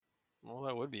Well,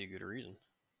 that would be a good reason.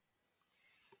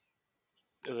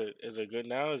 Is it good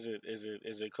now? Is it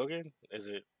cooking? Is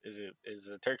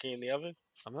the turkey in the oven?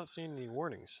 I'm not seeing any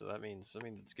warnings, so that means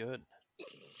it's good.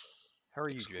 How are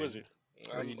you, Jaden? Exquisite.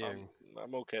 How are you I'm I'm doing?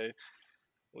 I'm okay.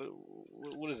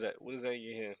 What is that? What is that in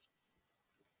your hand?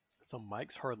 It's a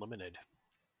Mike's Hard Lemonade.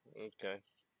 Okay.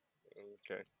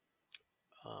 Okay.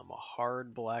 A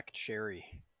hard black cherry.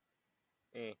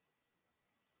 Mm.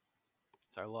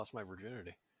 So I lost my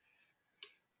virginity.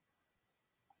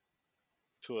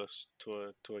 To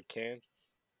a can.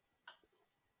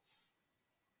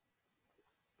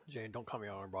 Jane, don't call me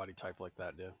on our body type like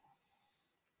that, dude.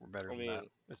 We're better I than that. mean,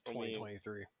 It's I mean,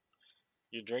 2023.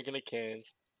 you're drinking a can.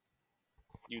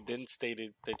 You then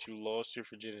stated that you lost your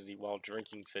virginity while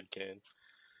drinking said can.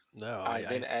 No, I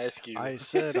then ask you. I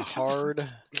said hard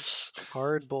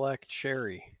black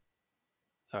cherry.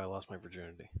 So I lost my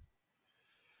virginity.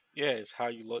 Yeah, it's how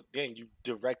you look. Dang, you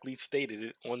directly stated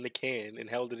it on the can and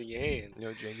held it in your hand.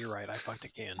 No, Jane, you're right. I fucked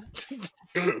a can.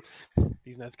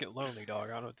 These nights get lonely, dog.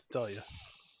 I don't know what to tell you.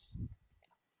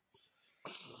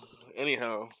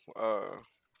 Anyhow,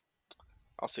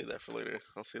 I'll say that for later.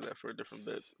 I'll say that for a different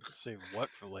bit. Save what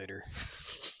for later?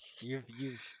 You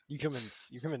come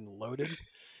in loaded.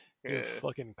 You have Yeah,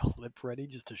 fucking clip ready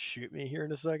just to shoot me here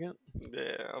in a second.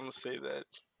 yeah, I'm gonna say that.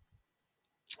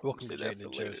 I'm gonna Welcome to say that Jaden for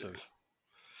and later. Joseph.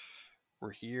 We're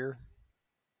here.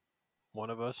 One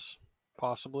of us,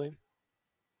 possibly,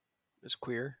 is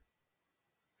queer.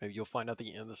 Maybe you'll find out at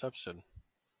the end of this episode.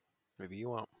 Maybe you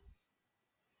won't.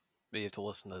 But you have to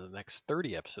listen to the next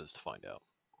 30 episodes to find out.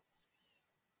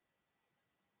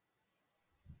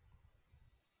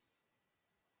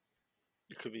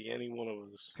 It could be any one of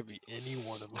us. Could be any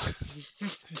one of us.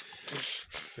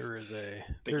 there is a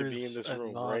They there could be in is this a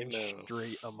room right now.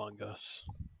 non-straight among us.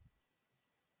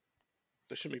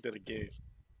 They should make that a game.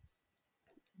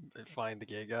 Find the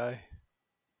gay guy.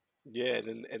 Yeah,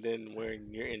 and then when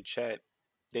you're in chat,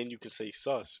 then you can say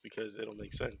sus because it'll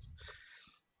make sense.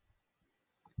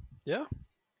 Yeah.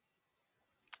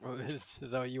 Oh, is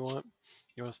that what you want?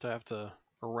 You want us to have to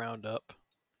round up?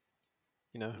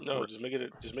 You know, No, just make it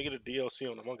a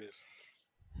DLC on Among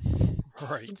Us. all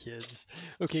right, kids.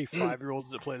 Okay,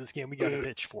 5-year-olds that play this game, we got a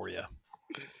pitch for you.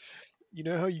 You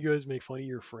know how you guys make fun of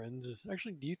your friends?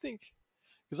 Actually, do you think?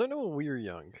 Because I know when we were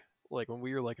young, like when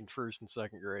we were like in first and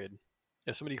second grade,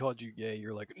 if somebody called you gay,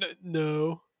 you're like,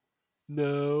 no,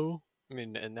 no. I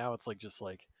mean, and now it's like just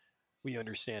like we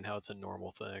understand how it's a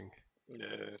normal thing.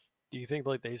 Yeah, Do you think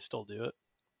like they still do it?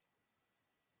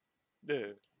 yeah,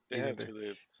 they You think have they're to.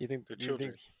 They're, you think they're you think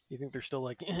children. you think they're still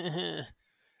like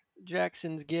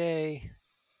Jackson's gay,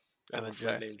 I and have a then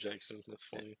friend named Jackson. That's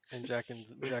funny.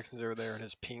 Jackson's over there in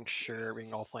his pink shirt,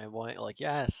 being all flamboyant, like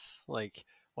yes, like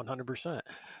 100%.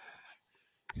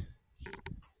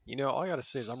 You know, all I gotta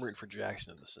say is I'm rooting for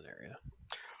Jackson in this scenario.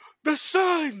 The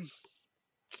sun.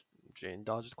 Jaden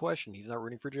dodged the question. He's not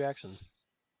rooting for Jackson.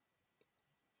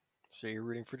 Say you're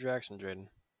rooting for Jackson, Jaden.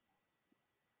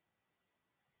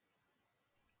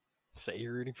 Say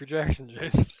you're rooting for Jackson,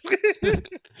 Jaden.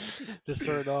 This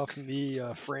started off me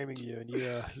framing you, and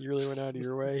you really went out of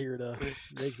your way here to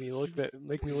make me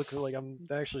look like I'm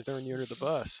actually throwing you under the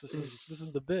bus. This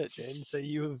is the bit, Jaden. Say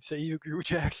you agree with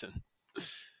Jackson.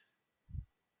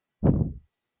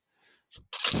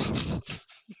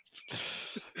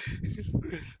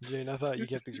 Jane, I thought you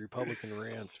kept these Republican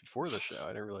rants before the show. I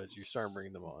didn't realize you started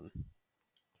bringing them on.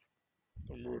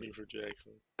 I'm rooting for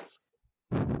Jackson.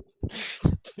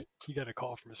 He got a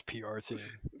call from his PR team.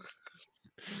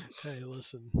 Hey,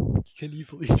 listen, can you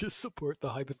please just support the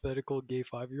hypothetical gay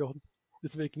 5-year-old?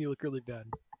 It's making you look really bad.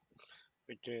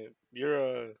 I can't.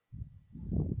 You're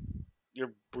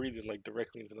breathing like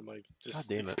directly into the mic. God Just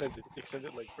damn it. extend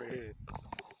it like right here.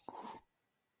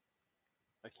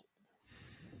 I can't.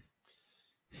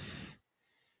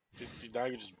 Now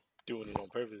you're just doing it on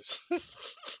purpose.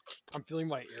 I'm feeling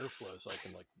my airflow so I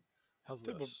can, like, how's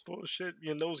Type of this? bullshit.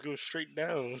 Your nose goes straight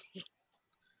down.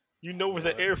 You know You where know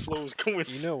the what? airflow is going.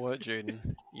 You know what,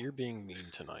 Jaden? You're being mean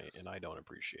tonight, and I don't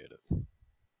appreciate it.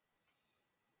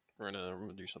 I'm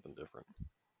gonna do something different.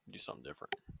 Do something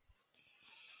different.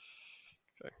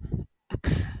 Okay.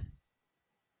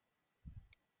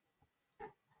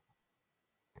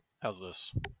 How's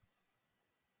this?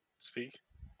 Speak.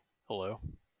 Hello?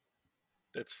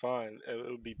 That's fine. It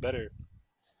would be better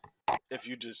if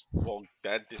you just. Well,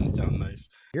 that didn't sound nice.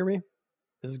 Hear me?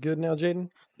 This is good now, Jaden?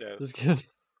 This Yes. is good.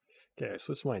 Okay, I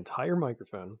switched my entire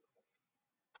microphone.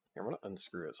 Here, I'm gonna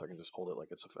unscrew it so I can just hold it like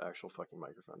it's an actual fucking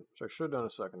microphone, which I should have done a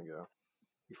second ago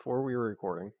before we were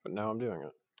recording, but now I'm doing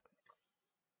it.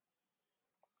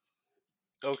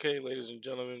 Okay, ladies and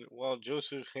gentlemen, while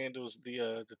Joseph handles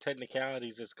the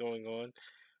technicalities that's going on,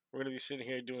 we're gonna be sitting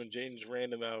here doing Jaden's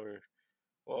random hour.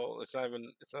 Well, it's not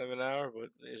even an hour, but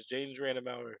it's Jaden's random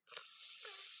hour.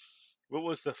 What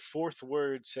was the fourth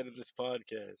word said in this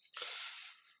podcast?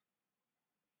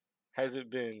 Has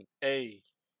it been A?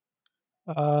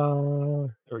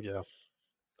 There we go.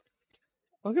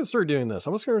 I'm gonna start doing this.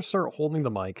 I'm just gonna start holding the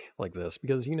mic like this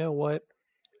because you know what?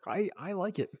 I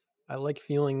like it. I like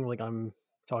feeling like I'm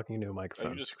talking to a Are you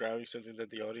microphone. describing something that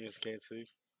the audience can't see?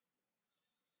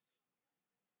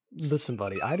 Listen,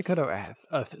 buddy, I had to cut out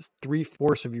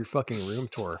 3/4 of your fucking room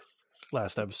tour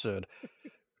last episode.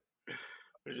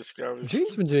 You're describing.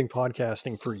 Jane's been doing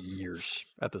podcasting for years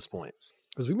at this point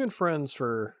because we've been friends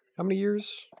for how many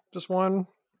years? Just one?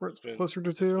 We're closer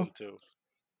to It's two. been two.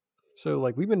 So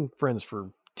like we've been friends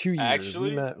for 2 years. We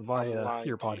Actually, met via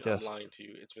your I'm podcast. lying to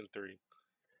you. It's been three.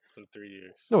 It's been 3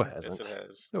 years. No, it Yes, it hasn't.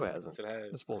 has. No, it hasn't. Yes, it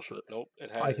has. That's bullshit. Nope,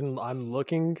 it has. I'm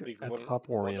looking Because at the wanna know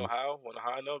Poporium. how? Wanna know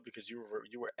how I know? Because you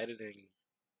were editing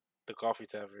the Coffee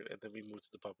Tavern, and then we moved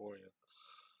to the Poporium.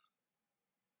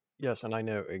 Yes, and I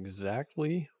know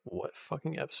exactly what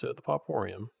fucking episode of the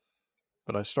Poporium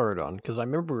that I started on because I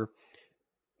remember.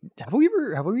 Have we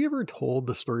ever told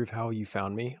the story of how you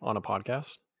found me on a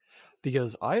podcast?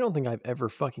 Because I don't think I've ever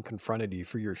fucking confronted you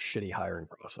for your shitty hiring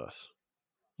process.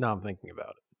 Now I'm thinking about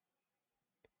it.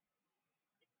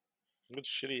 What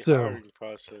shitty So, hiring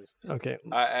process? okay,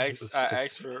 I asked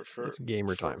it's for it's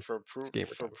gamer time. It's gamer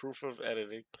for time. proof of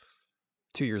editing.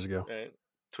 2 years ago. Right?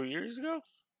 2 years ago?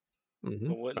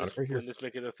 Mm-hmm. Wouldn't this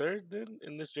make it a third then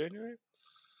in this January?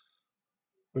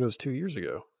 But it was 2 years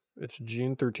ago. It's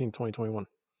June 13th, 2021.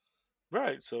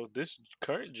 Right. So this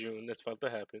current June that's about to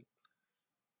happen.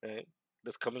 Right?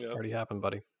 That's coming up. Already happened,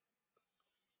 buddy.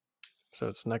 So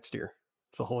it's next year.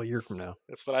 It's a whole year from now.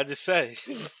 That's what I just said.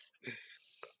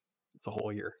 It's a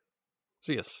whole year.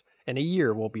 So yes, in a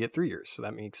year we'll be at 3 years. So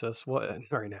that makes us what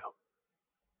right now?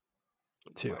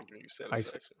 2.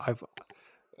 I've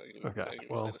okay.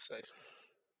 Well,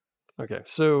 okay.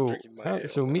 So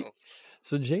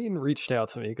so Jane reached out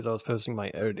to me because I was posting my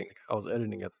editing. I was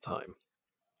editing at the time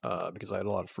because I had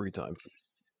a lot of free time.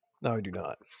 Now I do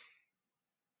not.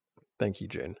 Thank you,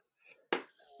 Jane.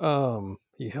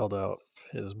 He held out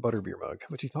his butterbeer mug,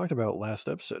 which he talked about last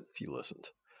episode. If you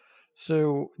listened,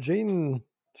 so Jane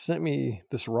sent me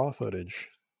this raw footage,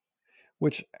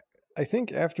 which I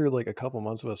think after like a couple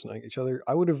months of us knowing each other,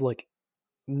 I would have like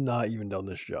not even done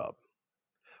this job.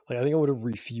 Like I think I would have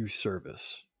refused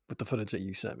service with the footage that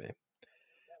you sent me.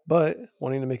 But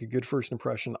wanting to make a good first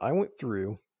impression, I went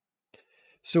through.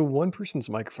 So one person's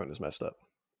microphone is messed up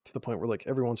to the point where like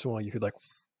every once in a while you could like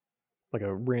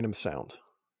a random sound.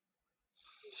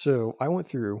 So I went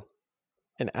through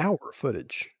an hour of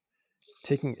footage,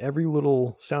 taking every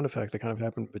little sound effect that kind of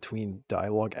happened between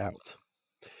dialogue out.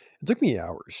 It took me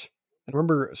hours. I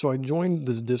remember, so I joined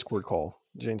this Discord call.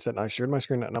 Jane said, and I shared my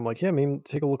screen, and I'm like, yeah, man,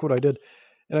 take a look what I did.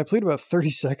 And I played about 30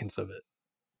 seconds of it.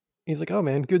 He's like, oh,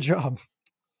 man, good job.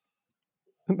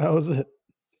 And that was it.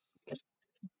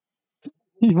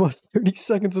 He watched 30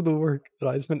 seconds of the work that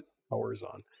I spent hours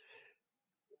on.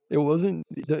 It wasn't,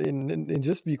 and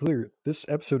just to be clear, this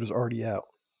episode is already out.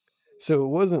 So it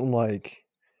wasn't like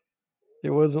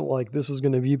this was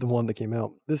going to be the one that came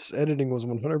out. This editing was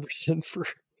 100% for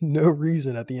no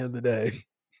reason at the end of the day.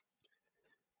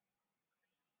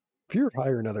 If you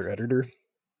hire another editor,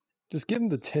 just give them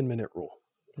the 10-minute rule.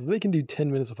 If they can do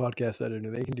 10 minutes of podcast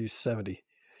editing, they can do 70.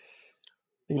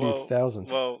 They can do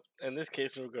 1,000. Well, in this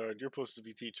case in regard, you're supposed to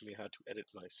be teaching me how to edit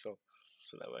myself.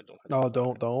 So that way I don't have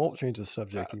to don't change the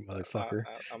subject, you motherfucker.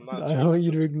 I'm not I want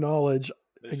you to acknowledge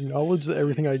that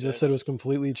everything I just said was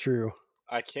completely true.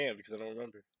 I can't because I don't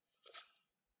remember.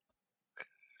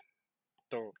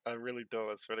 I really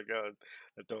don't. I swear to God,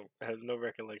 I don't. I have no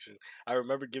recollection. I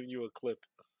remember giving you a clip.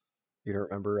 You don't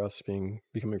remember us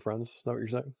becoming friends? Is that what you're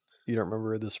saying? You don't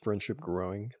remember this friendship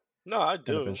growing? No, I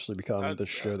do. And eventually become the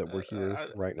show that we're here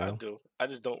right now. I do. I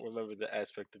just don't remember the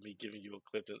aspect of me giving you a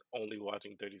clip and only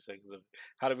watching 30 seconds of it.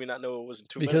 How did we not know it wasn't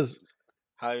 2 minutes?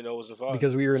 How do you know it wasn't 5?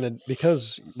 Because we were in a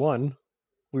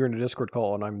Discord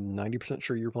call, and I'm 90%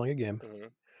 sure you were playing a game. Mm-hmm.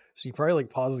 So you probably like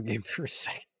paused the game for a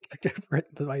second, looked over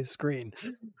at my screen,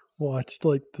 watched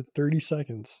like the 30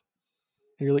 seconds,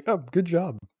 and you're like, "Oh, good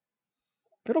job."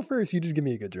 Fiddle Ferris, you just give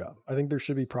me a good job. I think there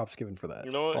should be props given for that.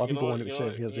 You know what? A lot of people wanted to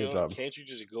say he has a good job. Can't you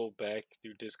just go back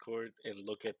through Discord and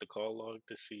look at the call log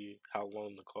to see how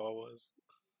long the call was?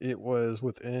 It was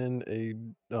within a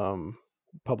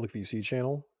public VC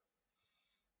channel.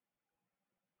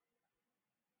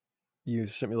 You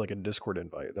sent me like a Discord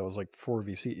invite that was like for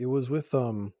VC. It was with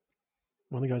one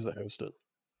of the guys that hosted.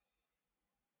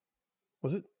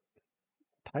 Was it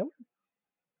Tyler?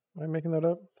 Am I making that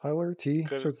up? Tyler? T?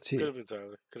 Could Starts with T. have been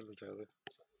Tyler. Could have been Tyler.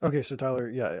 Okay, so Tyler,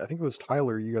 yeah, I think it was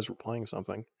Tyler. You guys were playing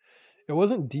something. It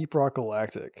wasn't Deep Rock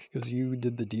Galactic because you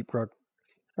did the Deep Rock.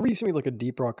 Remember you sent me like a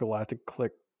Deep Rock Galactic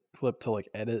clip to like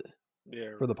edit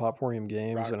Yeah, for the Poporium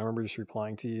games, Rock and I remember just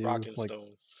replying to you and like,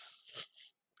 Stone.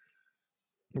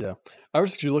 yeah. I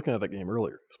was actually looking at that game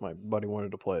earlier because my buddy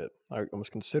wanted to play it. I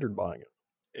almost considered buying it.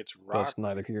 It's That's Rock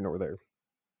neither here nor there.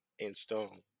 and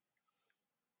Stone.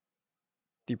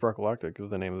 Deep Rock Galactic is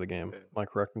the name of the game. Yeah, Am I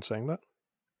correct in saying that?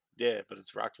 yeah, but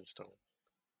it's Rock and Stone.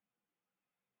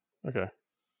 Okay.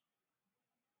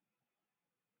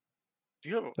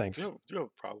 Thanks. Do you have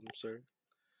a problem, sir?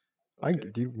 I Okay.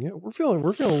 do. Yeah, we're feeling a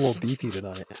little beefy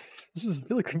tonight. I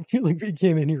feel like we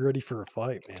came in here ready for a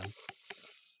fight, man.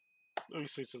 Let me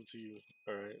say something to you.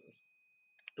 All right.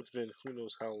 It's been who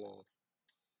knows how long.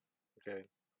 Okay.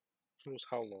 Who knows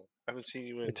how long? I haven't seen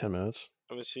you in. Like 10 minutes,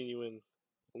 I haven't seen you in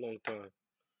a long time.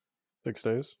 6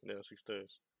 days. Yeah, 6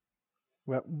 days.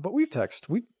 Well, but we've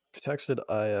texted.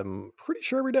 I am pretty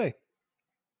sure every day.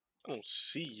 I don't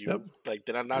see Yep. you. Like,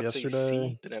 did I not say Yesterday,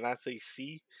 see? Did I not say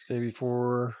see? day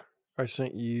before, I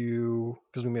sent you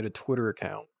because we made a Twitter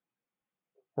account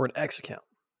or an X account.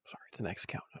 Sorry, it's an X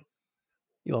account.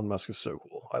 Elon Musk is so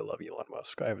cool. I love Elon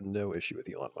Musk. I have no issue with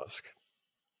Elon Musk.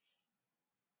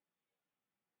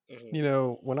 Mm-hmm. You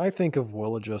know, when I think of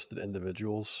well-adjusted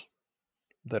individuals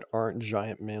that aren't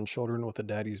giant man children with a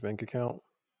daddy's bank account,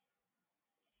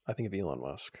 I think of Elon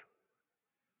Musk.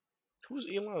 Who's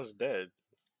Elon's dad?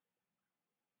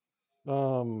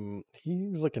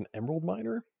 He's like an emerald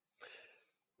miner.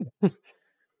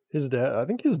 His dad, I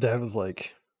think his dad was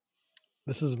like,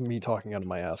 this is me talking out of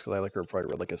my ass because I like probably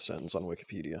read like a sentence on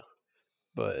Wikipedia,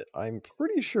 but I'm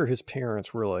pretty sure his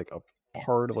parents were like a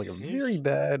part of like a very His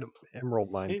bad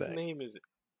emerald mine his thing. name is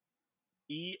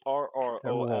ERROL.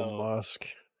 Elon Musk.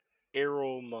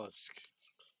 Errol Musk.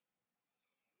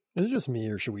 Is it just me,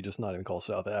 or should we just not even call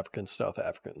South Africans South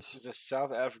Africans? He's a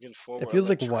South African former It feels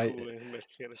like white. electrical and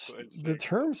mechanical The engineering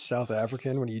term consultant. South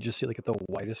African, when you just see like the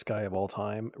whitest guy of all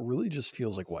time, really just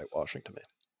feels like whitewashing to me.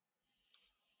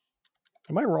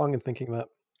 Am I wrong in thinking that?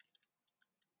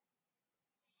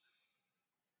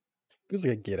 Feels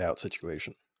like a get out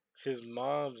situation. His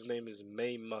mom's name is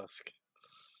May Musk.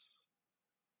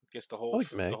 Guess the I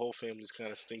like May. whole family's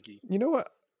kind of stinky. You know what?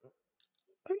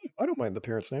 I don't mind the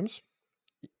parents' names.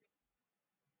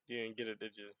 You didn't get it,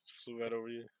 did you? Flew right over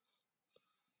you.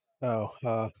 Oh,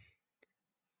 I'm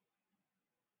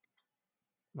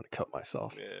gonna cut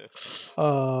myself. Yeah.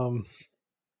 I'm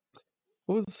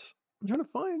trying to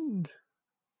find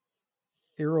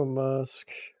Elon Musk.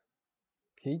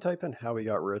 Can you type in how he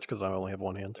got rich? Because I only have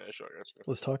one hand. Yeah, sure, I got you.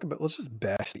 Let's just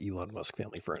bash the Elon Musk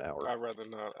family for an hour. I'd rather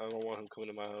not. I don't want him coming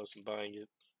to my house and buying it.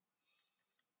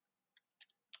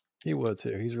 He would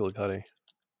too. He's really petty.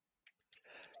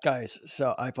 Guys,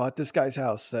 so I bought this guy's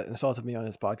house that insulted me on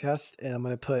his podcast, and I'm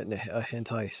gonna put in a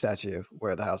hentai statue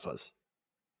where the house was.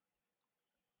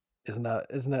 Isn't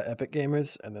that epic,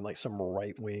 gamers? And then like some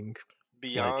right wing.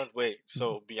 Beyond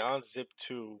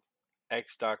Zip2,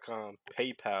 X.com,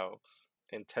 PayPal,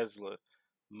 and Tesla.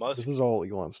 This is all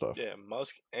Elon stuff. Yeah,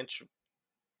 Musk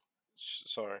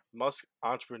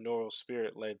entrepreneurial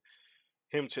spirit led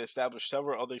him to establish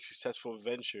several other successful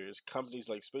ventures. Companies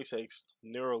like SpaceX,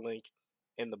 Neuralink,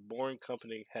 and the Boring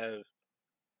Company have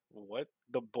what?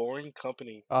 The Boring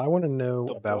Company. I want to know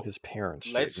about his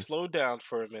parents. Let's slow down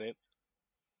for a minute.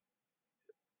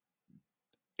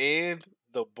 And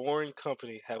the Boring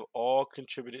Company have all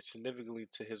contributed significantly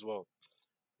to his wealth.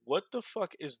 What the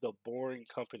fuck is the Boring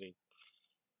Company?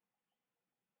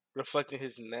 Reflecting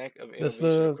his knack of innovation. That's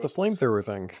the flamethrower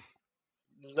thing.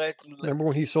 Remember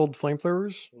when he sold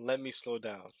flamethrowers? Let me slow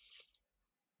down.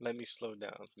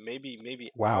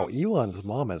 Maybe. Wow, Elon's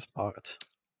mom has pot.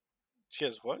 She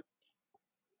has what?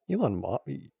 Elon's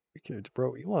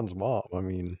mom. I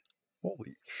mean,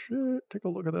 holy shit! Take a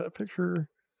look at that picture.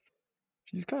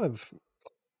 She's kind of.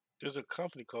 There's a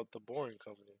company called the Boring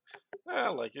Company. I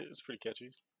like it. It's pretty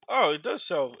catchy. Oh, it does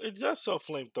sell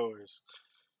flamethrowers.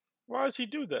 Why does he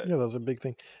do that? Yeah, that was a big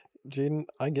thing. Jaden,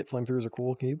 I get flamethrowers are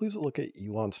cool. Can you please look at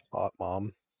Elon's hot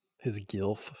mom? His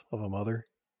gilf of a mother.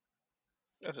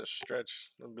 That's a stretch.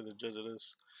 I'll be the judge of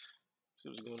this. See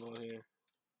what's going on here.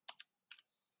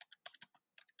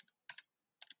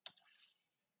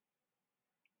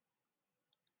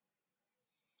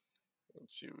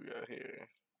 Let's see what we got here.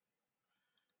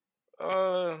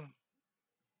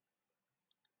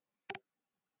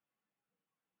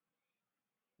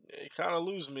 Yeah, you kind of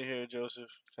lose me here, Joseph.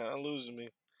 Kind of losing me.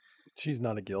 She's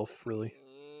not a gilf, really.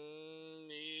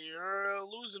 you're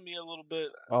losing me a little bit.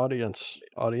 Audience,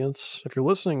 if you're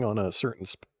listening on a certain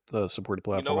supported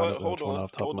You know platform, I what? don't know which one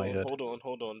off the top of my head.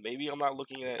 Hold on. Maybe I'm not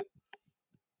looking at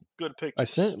good I pictures.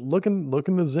 sent look in the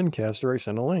Zencaster. I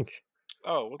sent a link.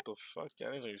 Oh, what the fuck?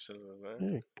 I didn't know you said that, man.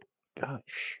 Hey,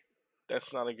 gosh.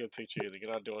 That's not a good picture either.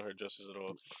 You're not doing her justice at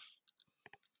all.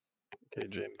 Okay,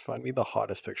 Jane, find me the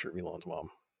hottest picture of Elon's mom.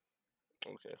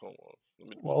 Okay, hold on.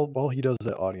 While he does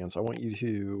that, audience, I want you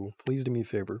to please do me a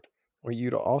favor. I want you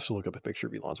to also look up a picture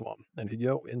of Elon's mom. And if you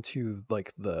go into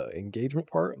like the engagement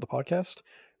part of the podcast,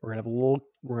 we're gonna have a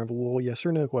little yes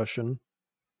or no question.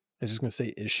 It's just gonna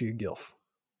say, is she a GILF?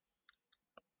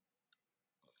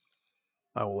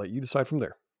 I will let you decide from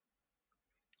there.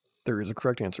 There is a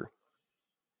correct answer.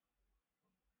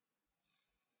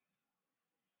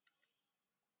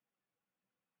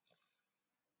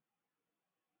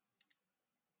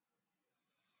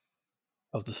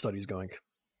 How's the studies going?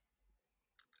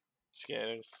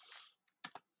 Scanning.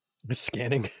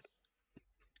 Scanning.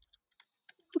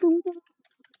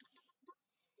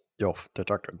 GILF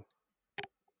detected.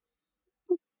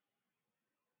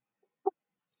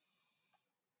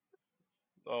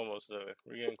 Almost there.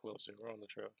 We're getting closer. We're on the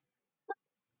trail.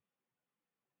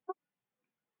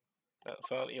 I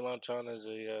found Elon Chan as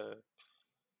a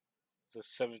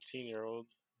 17-year-old.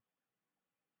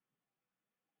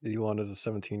 Elon is a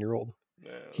 17-year-old.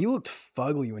 Yeah. He looked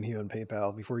fugly when he owned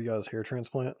PayPal before he got his hair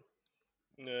transplant.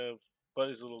 Yeah,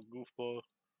 buddy's a little goofball.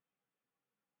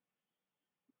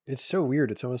 It's so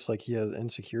weird. It's almost like he has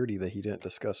insecurity that he didn't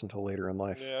discuss until later in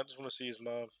life. Yeah, I just want to see his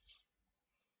mom.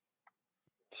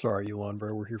 Sorry, Elon,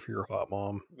 bro. We're here for your hot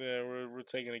mom. Yeah, we're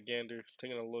taking a gander,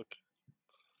 taking a look.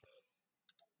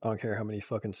 I don't care how many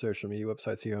fucking social media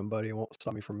websites you own, buddy. It won't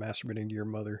stop me from masturbating to your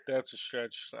mother. That's a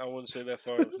stretch. I wouldn't say that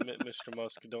far, Mr.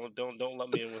 Musk. Don't let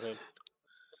me in with him.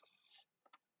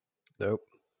 Nope.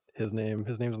 His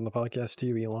name's on the podcast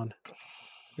too, Elon. Are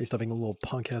you stop being a little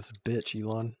punk ass bitch,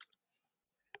 Elon?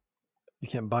 You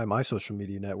can't buy my social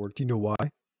media network. Do you know why?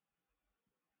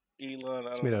 Elon,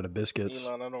 It's made out of biscuits.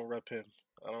 Elon, I don't rep him.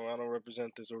 I don't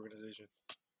represent this organization.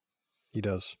 He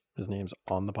does. His name's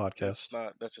on the podcast.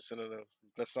 That's a synonym.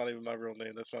 That's not even my real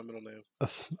name. That's my middle name.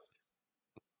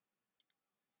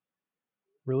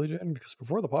 Really, Jen? Because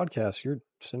before the podcast, you're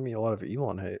sending me a lot of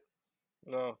Elon hate.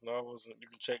 No, I wasn't. You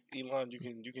can check Elon. You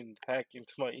can hack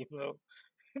into my email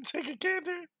and take a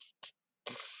gander.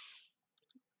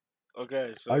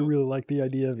 Okay, so I really like the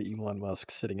idea of Elon Musk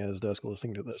sitting at his desk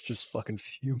listening to this, just fucking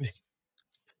fuming.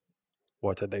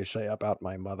 What did they say about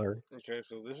my mother? Okay,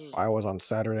 so this is. I was on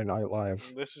Saturday Night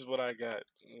Live. This is what I got.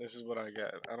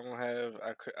 I don't have.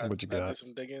 What you I got? did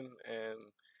some digging, and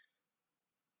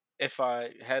if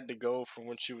I had to go from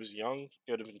when she was young,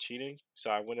 it would have been cheating. So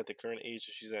I went at the current age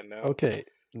that she's at now. Okay,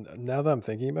 now that I'm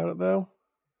thinking about it, though,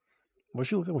 what's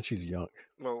she look like when she's young?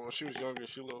 Well, when she was younger,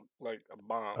 she looked like a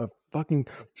bomb.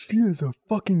 She has a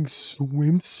fucking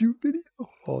swimsuit video.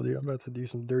 Oh, dude, I'm about to do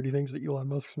some dirty things to Elon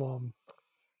Musk's mom.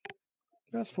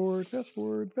 Fast forward. Mr.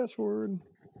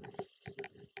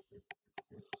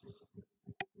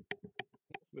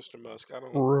 Musk, I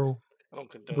don't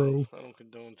condone. Bro. I don't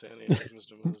condone to any of this,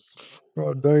 Mr. Musk.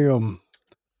 God damn.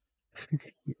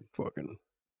 Fucking.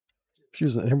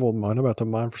 She's an emerald mine. I'm about to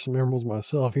mine for some emeralds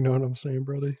myself. You know what I'm saying,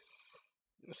 brother?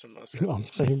 Mr. Musk, You know what I'm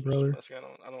saying, brother? Mr. Musk,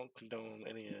 I don't condone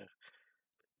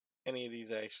any of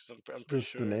these actions. I'm pretty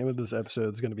sure the name of this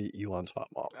episode is going to be Elon's hot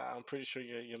mom. I'm pretty sure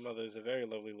your mother is a very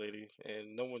lovely lady,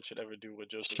 and no one should ever do what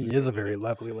Joseph. She is a very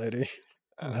lovely lady.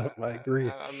 I agree.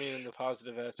 I mean, in the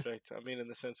positive aspect. I mean, in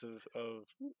the sense of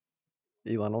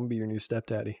Elon, I'll be your new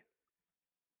stepdaddy.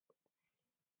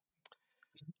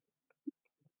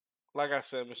 Like I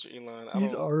said, Mr. Elon,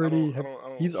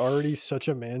 he's already such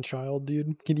a man child,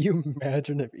 dude. Can you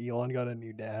imagine if Elon got a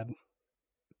new dad?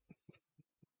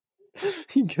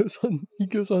 he goes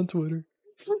on Twitter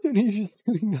and he's just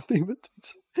doing nothing but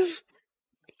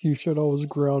he said I was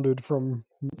grounded from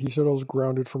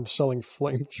selling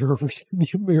flamethrowers to the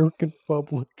American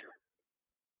public.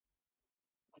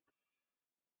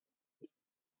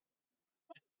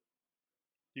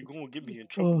 You're gonna get me in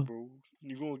trouble, bro.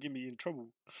 You're gonna get me in trouble.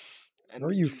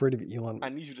 Are you afraid of Elon? I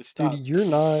need you to stop. Dude, you're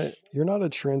not a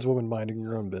trans woman minding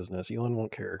your own business. Elon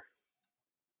won't care.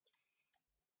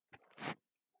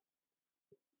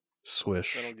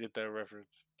 Swish. I don't get that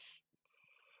reference.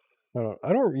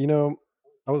 I don't, you know,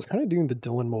 I was kind of doing the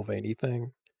Dylan Mulvaney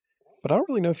thing, but I don't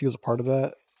really know if he was a part of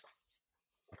that.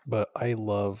 But I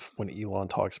love when Elon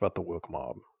talks about the woke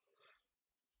mob.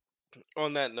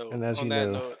 On that note,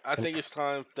 I think it's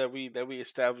time that we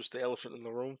establish the elephant in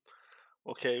the room.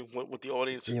 Okay, with the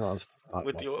audience,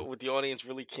 with the audience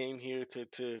really came here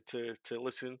to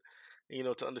listen.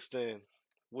 to understand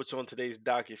what's on today's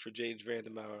docket for James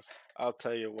Random Hour, I'll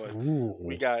tell you what.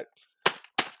 We Ooh. got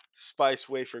spice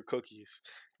wafer cookies.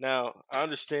 Now, I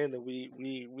understand that we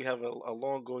have a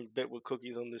long going bit with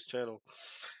cookies on this channel.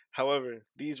 However,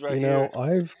 these right here,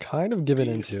 I've kind of given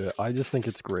these into it. I just think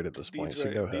it's great at this point, so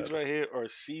go these ahead. right here are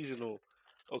seasonal.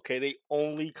 Okay, they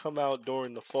only come out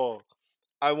during the fall.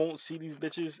 I won't see these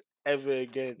bitches ever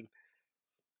again.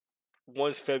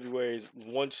 Once February's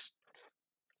once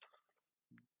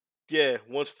yeah,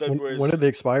 once When February's did they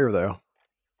expire, though?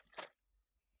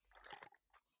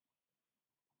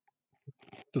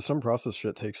 Because some process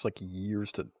shit takes like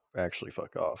years to actually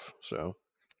fuck off. So,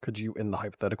 could you, in the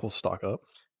hypothetical, stock up?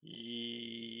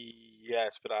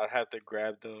 yes, but I'd have to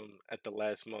grab them at the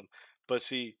last month. But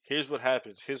see, here's what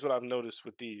happens. Here's what I've noticed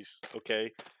with these,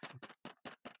 okay?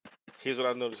 Here's what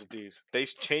I've noticed with these. They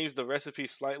change the recipe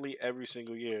slightly every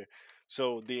single year.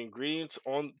 So the ingredients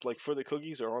on like for the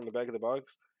cookies are on the back of the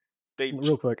box. They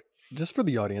Real quick, just for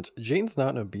the audience, Jane's not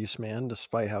an obese man,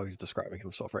 despite how he's describing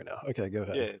himself right now. Okay, go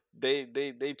ahead. yeah,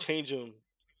 they change them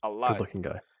a Good lot. looking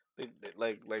guy. They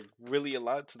like really a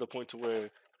lot to the point to where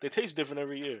they taste different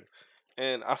every year.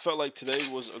 And I felt like today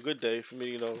was a good day for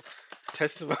me,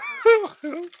 test them out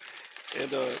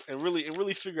and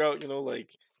really figure out, like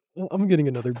I'm getting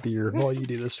another beer while you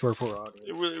do this to our poor it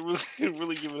audience. really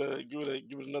really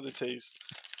give it another taste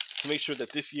to make sure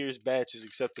that this year's batch is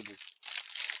acceptable.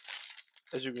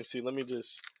 As you can see, I'm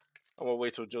gonna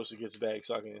wait till Joseph gets back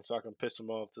so I can piss him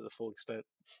off to the full extent.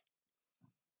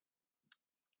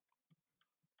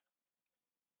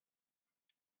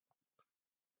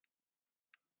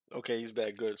 Okay, he's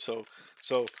back. Good. So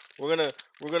we're gonna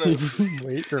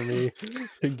Wait for me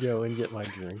to go and get my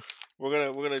drink. we're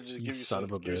gonna just You son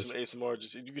of a give you some bitch. ASMR.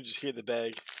 Just you can just hear the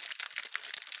bag.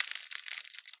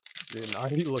 Dude, I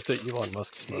already looked at Elon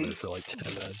Musk's mother for like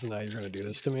 10 minutes, and now you're gonna do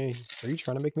this to me? Are you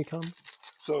trying to make me come?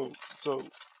 So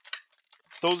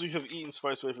those of you who have eaten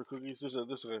spice wafer cookies, there's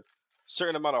a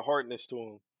certain amount of hardness to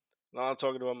them. I'm not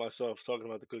talking about myself, talking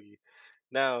about the cookie.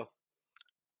 Now,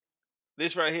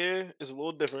 this right here is a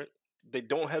little different. They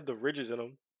don't have the ridges in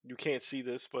them. You can't see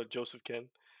this, but Joseph can.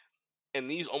 And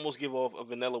these almost give off a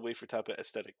vanilla wafer type of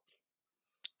aesthetic.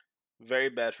 Very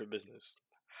bad for business.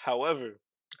 However,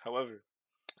 however,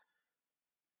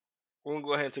 we're gonna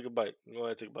go ahead and take a bite. Go ahead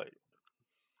and take a bite.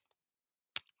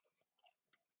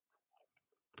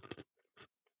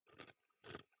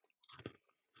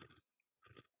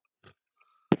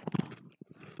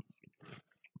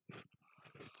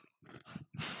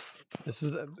 This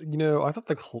is, I thought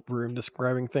the room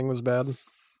describing thing was bad.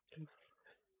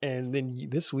 And then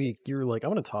this week, you were like,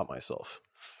 I'm going to top myself.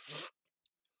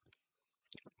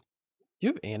 Do you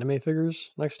have anime figures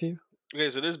next to you?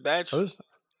 Okay, so this batch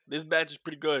is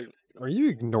pretty good. Are you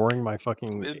ignoring my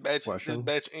fucking This question?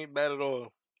 batch ain't bad at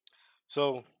all.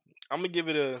 So I'm gonna give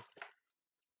it a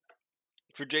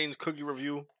for Jane's cookie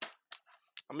review.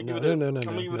 No, no, no, no, I'm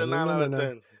gonna no, give it no, a no, nine no, out no, of no.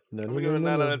 10. No, I'm no, gonna give no, it a no,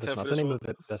 9 out no. of That's 10 not for the this name one. of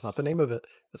it. That's not the name of it.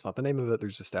 That's not the name of it.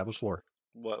 There's established lore.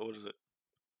 What is it?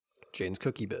 Jane's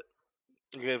cookie bit.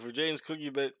 Okay, for Jane's cookie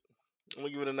bit, I'm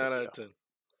gonna give it a 9 out Yeah. of 10.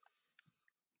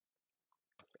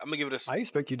 I'm gonna give it a. I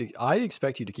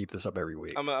expect you to keep this up every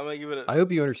week. I'm gonna give it a. I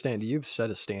hope you understand. You've set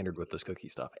a standard with this cookie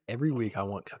stuff. Every week, I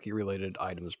want cookie related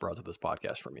items brought to this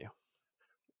podcast from you.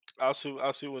 I'll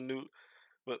see what new.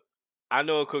 But I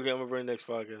know a cookie I'm gonna bring next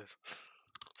podcast.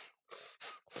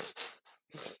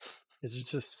 Is it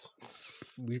just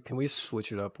can we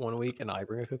switch it up one week and I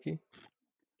bring a cookie?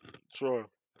 Sure.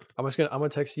 I'm gonna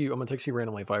text you. I'm gonna text you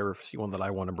randomly if I ever see one that I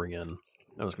want to bring in.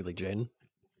 I'm just gonna be like,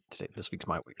 Jaden, this week's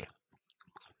my week.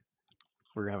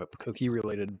 We're gonna have a cookie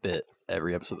related bit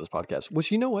every episode of this podcast.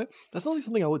 Which, you know what? That's not like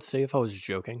something I would say if I was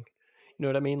joking. You know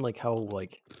what I mean? Like how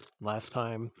last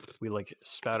time we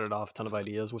spouted off a ton of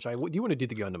ideas. Which I do want to do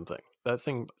the Gundam thing. That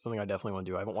thing something I definitely want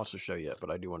to do. I haven't watched the show yet, but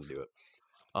I do want to do it.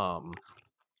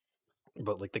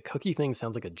 But like the cookie thing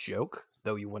sounds like a joke,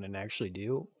 though you wouldn't actually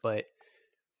do. But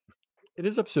it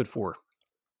is episode 4,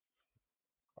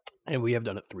 and we have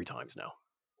done it 3 times now.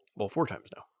 Well, 4 times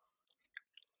now.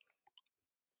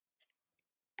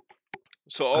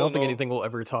 So I all don't in think all, anything will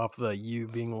ever top the you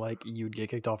being like you'd get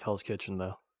kicked off Hell's Kitchen,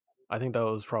 though. I think that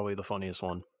was probably the funniest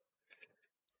one.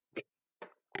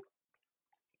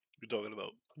 you're talking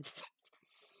about.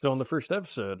 So in the first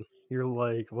episode, you're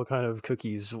like, "What kind of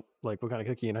cookies? Like, what kind of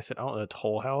cookie?" And I said, "I don't know, a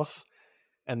Toll House."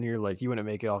 And you're like, "You wouldn't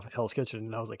make it off Hell's Kitchen?"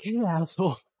 And I was like, "Hey,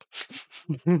 asshole."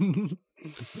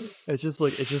 It's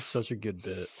just such a good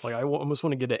bit. Like I almost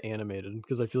want to get it animated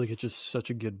because I feel like it's just such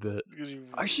a good bit.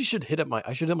 I actually should hit my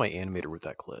animator with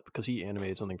that clip because he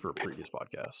animated something for a previous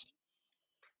podcast.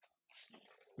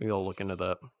 Maybe I'll look into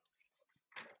that.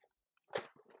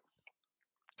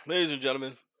 Ladies and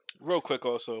gentlemen, real quick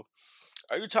also,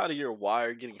 are you tired of your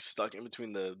wire getting stuck in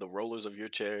between the rollers of your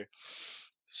chair?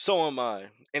 So am I,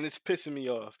 and it's pissing me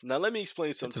off. Now let me explain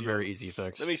It's something a to very y'all. easy Let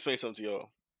fix. me explain something to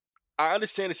y'all. I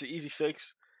understand it's an easy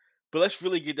fix, but let's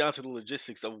really get down to the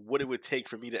logistics of what it would take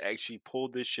for me to actually pull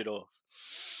this shit off.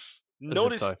 A zip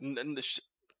Notice, tie.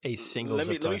 A single let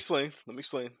me zip tie. explain. Let me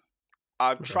explain.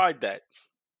 I've Okay. tried that,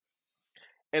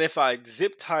 and if I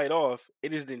zip tie it off,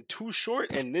 it is then too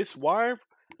short, and this wire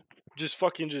just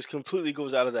completely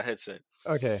goes out of the headset.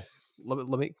 Okay.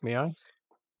 May I?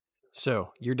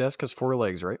 So, your desk has 4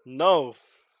 legs, right? No,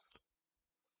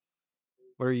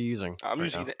 What are you using I'm right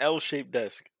using now? an L-shaped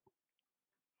desk.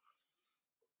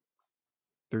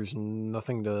 There's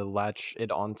nothing to latch it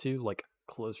onto, like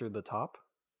closer to the top?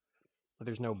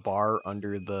 There's no bar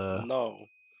under the. No,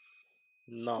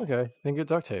 no. Okay, then get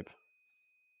duct tape.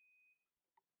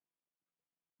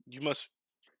 You must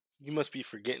you must be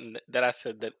forgetting that I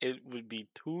said that it would be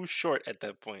too short at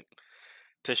that point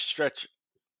to stretch.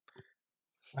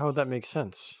 How would that make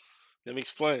sense? Let me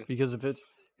explain. Because if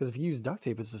you use duct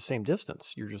tape, it's the same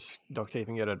distance. You're just duct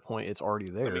taping it at a point it's already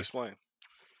Let me there. explain.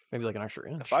 Maybe like an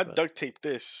extra If inch, I but duct tape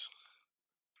this,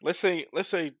 let's say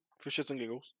for shits and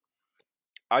giggles,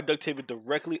 I duct tape it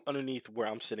directly underneath where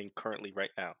I'm sitting currently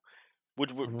right now,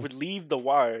 which Mhm. would leave the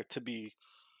wire to be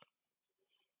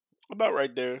about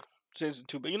right there. Change it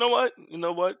to, but you know what? You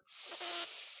know what?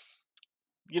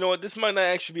 You know what? This might not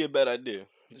actually be a bad idea.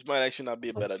 This might actually not be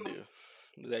a bad idea.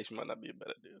 This actually might not be a bad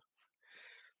idea.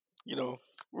 You know,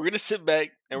 we're gonna sit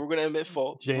back and we're gonna admit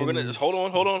fault. We're gonna hold Jane's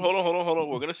on, hold on, hold on, hold on, hold on.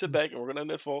 We're gonna sit back and we're gonna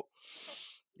admit fault.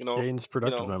 You know, Jane's you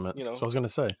productive know, moment. you So know. I was gonna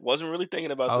say, Wasn't really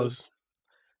thinking about I this. was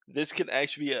This could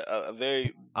actually be a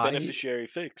very I beneficiary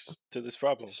fix to this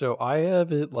problem. so I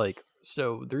have it like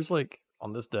so. There's like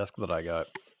on this desk that I got,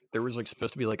 there was like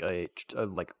supposed to be like a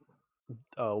like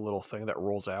a little thing that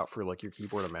rolls out for like your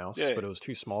keyboard and mouse, Yeah. but it was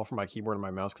too small for my keyboard and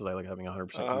my mouse because I like having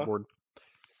 100% Uh huh. keyboard.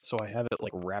 So I have it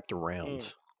like wrapped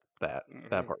around Mm,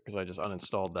 that part because I just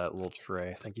uninstalled that little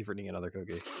tray. Thank you for eating another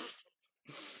cookie.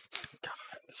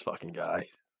 God, this fucking guy.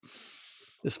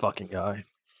 This fucking guy.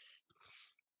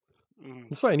 mm.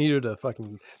 That's why I needed a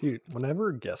fucking dude. Whenever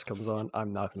a guest comes on,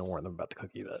 I'm not gonna warn them about the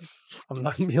cookie bit. I'm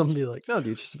not gonna be like, no,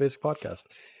 dude, it's just a basic podcast.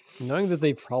 Knowing that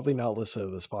they probably not listen to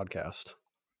this podcast.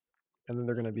 And then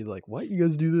they're gonna be like, what? You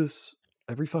guys do this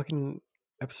every fucking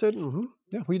episode? Mm-hmm.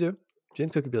 Yeah, we do.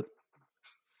 James cookie bit.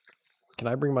 Can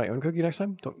I bring my own cookie next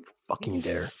time? Don't you fucking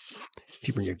dare. If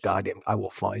you bring your goddamn, I will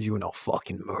find you and I'll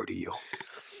fucking murder you.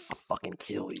 I'll fucking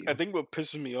kill I you. think what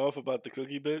pisses me off about the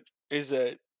cookie bit is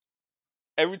that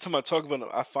every time I talk about it,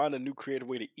 I find a new creative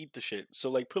way to eat the shit. So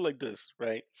like, put like this,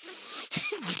 right?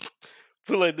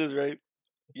 Put like this, right?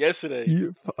 Yesterday,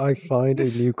 I find a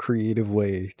new creative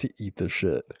way to eat the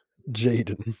shit.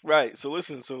 Jaden. right? So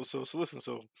listen, so listen,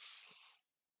 so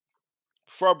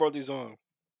before I brought these on,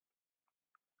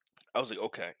 I was like,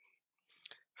 okay,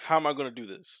 how am I gonna do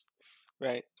this?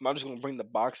 Right? Am I just gonna bring the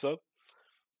box up,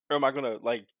 or am I gonna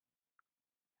like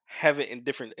have it in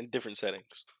different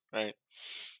settings? Right?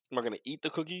 Am I gonna eat the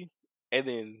cookie and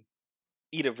then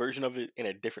eat a version of it in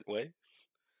a different way?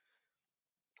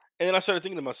 And then I started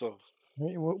thinking to myself,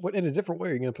 Wait, what in a different way?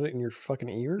 Are you gonna put it in your fucking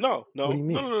ear? no, What do no, you no,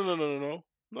 mean? no, no, no, no, no, no,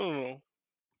 no, no.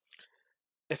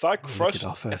 Lick it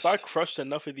off If I fast. crushed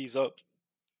enough of these up,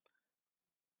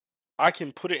 I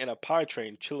can put it in a pie tray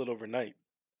and chill it overnight.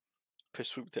 Put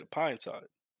sweet potato pie inside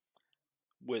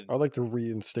with. I'd like to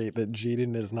reinstate that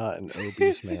Jaden is not an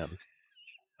obese man.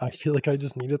 I feel like I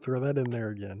just need to throw that in there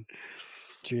again.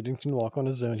 Jaden can walk on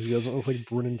his own. He doesn't look like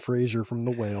Brendan Fraser from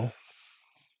The Whale.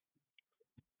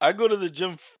 I go to the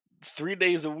gym 3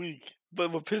 days a week,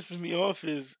 but what pisses me off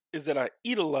is that I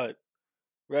eat a lot,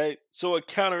 right? So it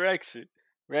counteracts it,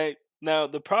 right? Now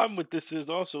the problem with this is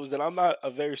also is that I'm not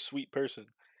a very sweet person,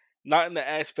 not in the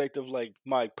aspect of like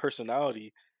my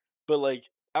personality, but like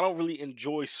I don't really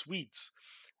enjoy sweets.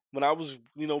 When I was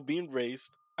being raised,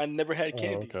 I never had Oh,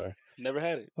 candy, okay. never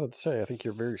had it. I'd say I think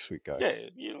you're a very sweet guy.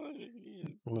 Yeah,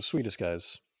 One of the sweetest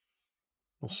guys.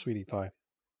 Little sweetie pie.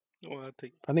 well, I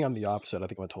take I think I'm the opposite. I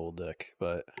think I'm a total dick,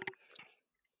 but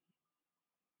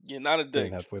you're not a Jane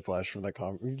dick. had whiplash from that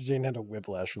comment. Jane had a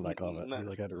whiplash from that comment. He Not,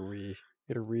 like had to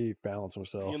rebalance you're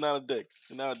himself. not a dick.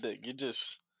 You're not a dick. You're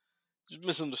just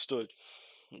misunderstood.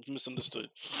 Misunderstood.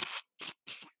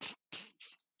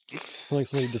 It's like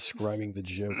somebody describing the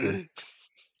Joker.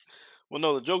 Well,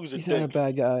 no, the Joker's a He's not a dick.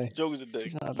 bad guy. The Joker's a dick.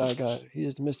 He's not a bad guy. He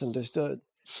is misunderstood.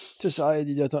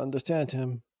 Society doesn't understand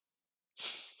him.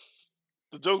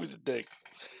 The Joker's a dick.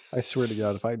 I swear to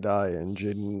God, if I die and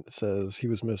Jaden says he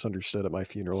was misunderstood at my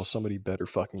funeral, somebody better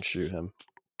fucking shoot him.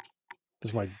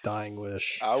 is my dying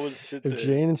wish. I would sit If there.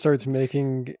 Jane starts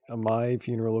making my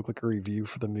funeral look like a review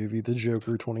for the movie The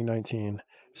Joker 2019,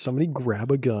 somebody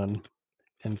grab a gun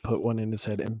and put one in his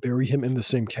head and bury him in the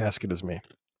same casket as me.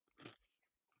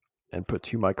 And put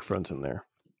 2 microphones in there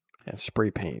and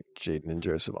spray paint Jaden and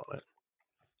Joseph on it.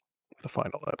 The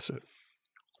final episode.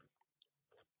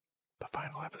 The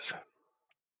final episode.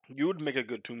 You would make a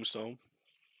good tombstone.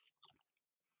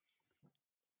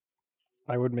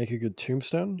 I would make a good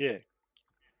tombstone? Yeah.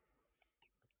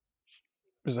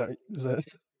 Is that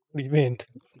what do you mean?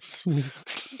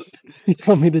 You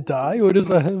tell me to die? What is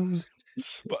that?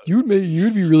 You'd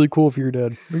be really cool if you're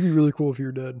dead. It'd be really cool if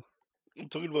you're dead. I'm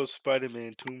talking about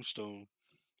Spider-Man tombstone.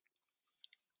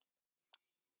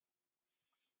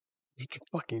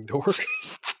 Fucking dork.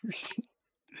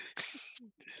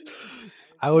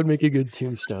 I would make a good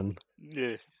tombstone.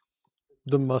 Yeah.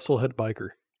 The musclehead biker.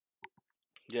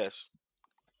 Yes.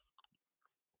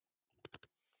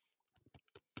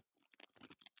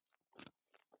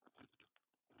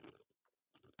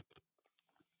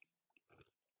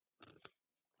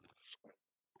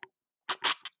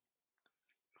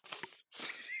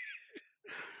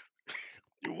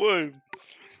 You would.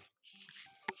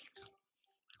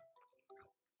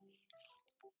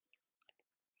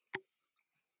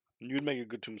 You'd make a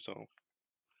good tombstone.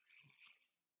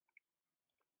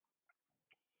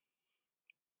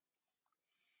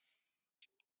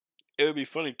 It would be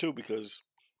funny too because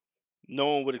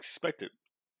no one would expect it.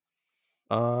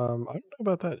 I don't know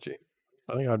about that, G.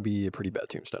 I think I'd be a pretty bad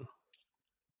tombstone.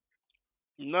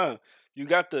 Nah, you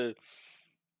got the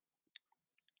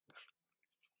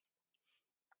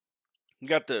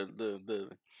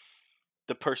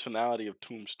the personality of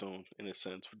Tombstone in a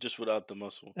sense, just without the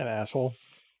muscle. An asshole.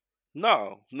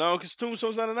 No, because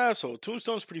Tombstone's not an asshole.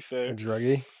 Tombstone's pretty A fair.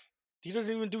 druggie. He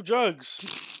doesn't even do drugs.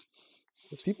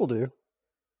 Yes, people do.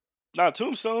 Nah,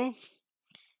 Tombstone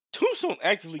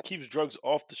actively keeps drugs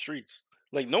off the streets.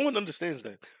 Like no one understands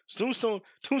that. Tombstone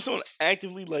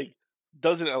actively like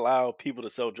doesn't allow people to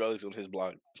sell drugs on his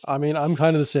block. I mean, I'm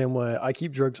kind of the same way. I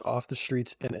keep drugs off the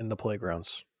streets and in the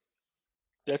playgrounds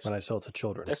That's when I sell to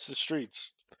children. That's the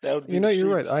streets. That would be You know, the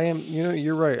you're right. streets. I am. You know,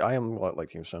 you're right. I am a lot like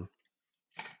Tombstone.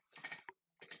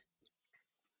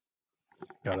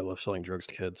 God, I love selling drugs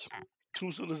to kids.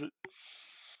 Tombstone is it?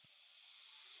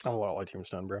 I'm a lot like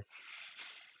Tombstone, bro.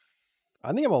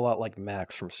 I think I'm a lot like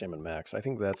Max from Sam and Max. I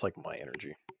think that's like my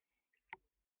energy.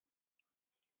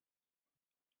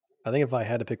 I think if I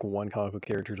had to pick one comic book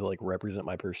character to like represent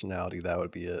my personality, that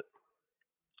would be it.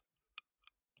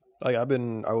 Like I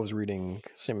was reading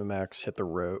Sam and Max Hit the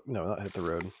Road. No, not Hit the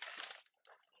Road.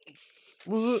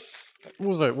 What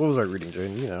was I reading,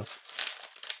 Jane? You know.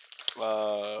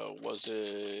 Was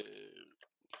it?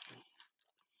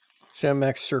 Sam and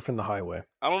Max Surfing the Highway.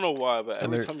 I don't know why, but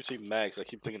every time you say Max, I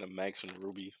keep thinking of Max and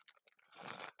Ruby.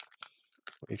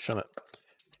 Each it.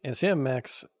 And Sam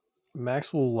and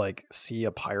Max will like see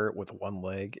a pirate with one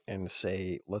leg and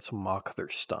say, "Let's mock their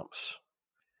stumps,"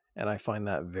 and I find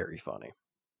that very funny.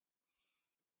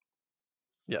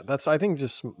 Yeah, I think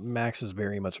just Max is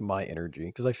very much my energy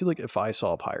because I feel like if I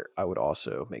saw a pirate, I would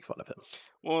also make fun of him.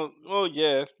 Well,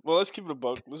 yeah. Well, let's keep it a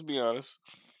buck. Let's be honest.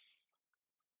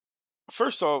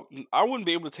 First off, I wouldn't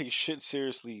be able to take shit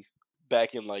seriously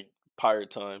back in like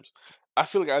pirate times. I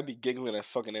feel like I'd be giggling at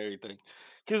fucking everything,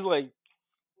 cause like.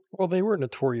 Well, they were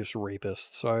notorious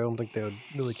rapists, so I don't think they would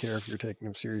really care if you're taking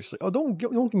them seriously. Oh, don't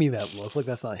give me that look like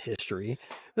that's not history.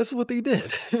 That's what they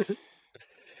did.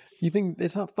 You think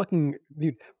it's not fucking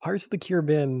dude? Pirates of the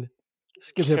Caribbean.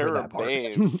 Skip over that part.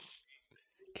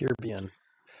 Caribbean.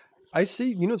 I say,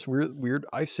 you know, it's weird.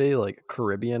 I say like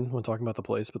Caribbean when talking about the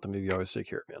place, but the movie I always say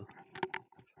Caribbean.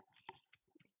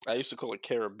 I used to call it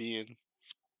Caribbean.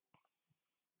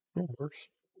 Yeah, it works.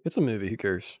 It's a movie. Who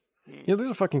cares? You know,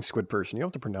 there's a fucking squid person. You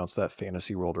have to pronounce that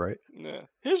fantasy world right. Yeah,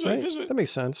 that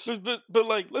makes sense. But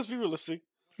like, let's be realistic.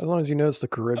 As long as you know it's the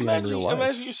Caribbean in real life.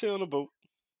 Imagine you sail on a boat,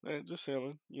 right? Just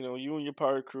sailing. You know, you and your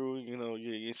pirate crew. You know,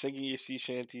 you're singing your sea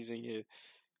shanties and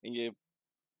you're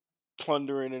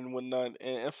plundering and whatnot.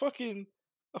 And a fucking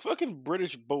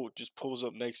British boat just pulls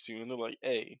up next to you, and they're like,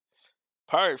 "Hey,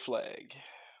 pirate flag.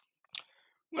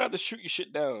 I'm gonna have to shoot your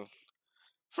shit down."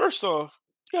 First off,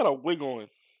 you got a wig on.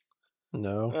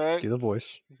 No, right? Do the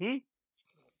voice. Hmm?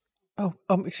 Oh,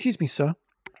 excuse me, sir.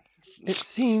 It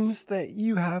seems that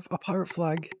you have a pirate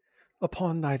flag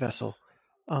upon thy vessel.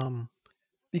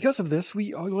 Because of this,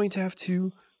 we are going to have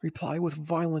to reply with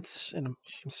violence, and I'm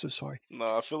so sorry.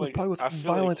 No, I feel like reply with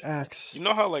violent acts. You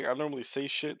know how like I normally say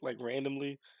shit like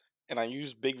randomly, and I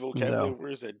use big vocabulary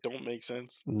words that don't make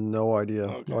sense. No idea.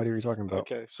 Okay. No idea what you're talking about.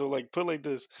 Okay, so like put like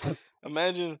this.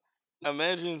 Imagine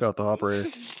Imagine Got the operator.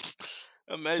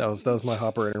 imagine That was my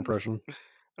operator impression.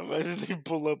 imagine they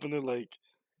pull up and they're like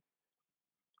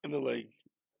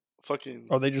fucking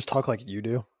Or they just talk like you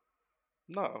do,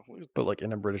 no. but like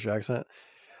in a British accent.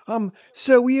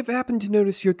 So we have happened to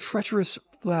notice your treacherous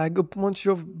flag amongst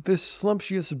your this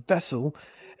slumptuous vessel,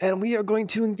 and we are going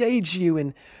to engage you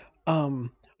in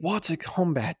water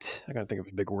combat. I gotta think of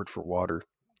a big word for water.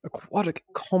 Aquatic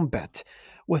combat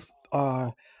with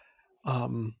um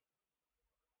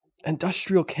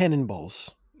industrial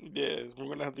cannonballs. Yeah, we're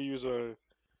gonna have to use our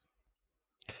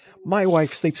My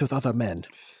wife sleeps with other men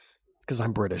because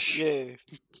I'm British. yeah.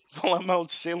 While I'm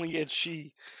out sailing at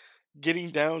sea, getting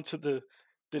down to the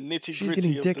nitty She's gritty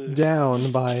getting of dicked the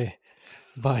down by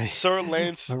really. Sir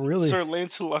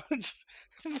Lancelot's.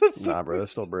 Nah, bro,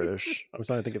 that's still British. I was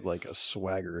trying to think of like a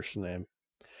swaggerish name.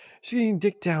 She's getting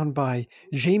dicked down by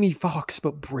Jamie Foxx,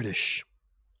 but British.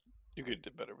 You could do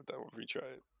better with that one. Retry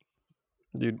it.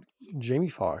 Dude, Jamie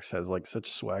Foxx has like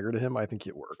such swagger to him. I think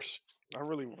it works. I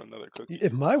really want another cookie.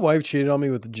 If my wife cheated on me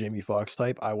with the Jamie Foxx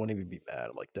type, I wouldn't even be mad.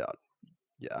 I'm like, Dad,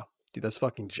 yeah, dude, that's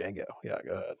fucking Django. Yeah,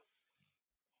 go ahead.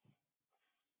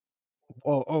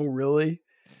 Oh, really?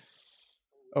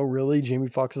 Oh, really? Jamie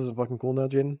Foxx isn't fucking cool now,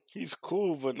 Jaden? He's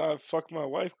cool, but not fuck my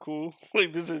wife cool.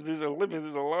 Like there's a limit,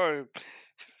 there's a line.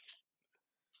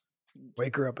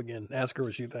 Wake her up again. Ask her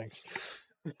what she thinks.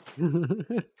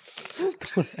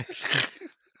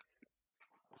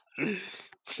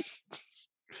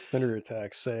 Send her a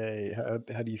text. Say, how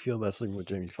do you feel about sleeping with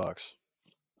Jamie Foxx?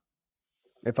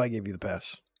 If I gave you the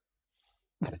pass.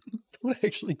 Don't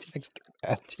actually text her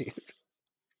that, dude.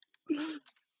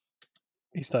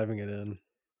 He's typing it in.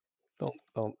 Don't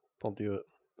do it.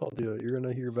 Don't do it. You're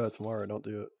gonna hear about it tomorrow. Don't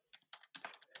do it.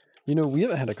 You know, we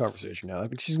haven't had a conversation now. I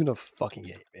think she's gonna fucking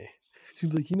hate me.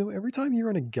 She's like, you know, every time you're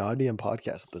on a goddamn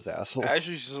podcast with this asshole.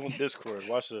 Actually, she's on Discord.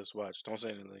 Watch this. Watch. Don't say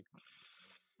anything.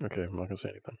 Okay, I'm not gonna say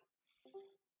anything.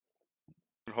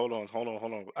 Hold on. Hold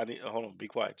on. Be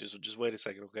quiet. Just wait a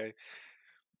second, okay?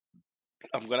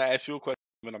 I'm gonna ask you a question.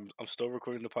 I'm still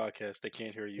recording the podcast. They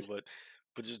can't hear you, but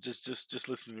just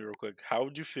listen to me real quick. How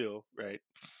would you feel, right?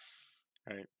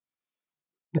 Right.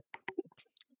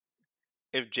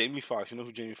 If Jamie Foxx, you know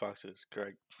who Jamie Foxx is,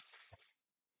 correct?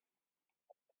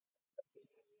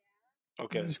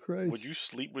 Okay. Jesus Would Christ. you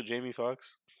sleep with Jamie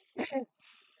Foxx?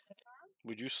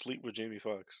 Would you sleep with Jamie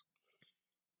Foxx?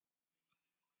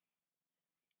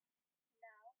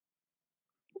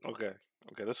 Okay.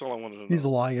 Okay. That's all I wanted to know. He's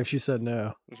lying if she said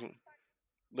no.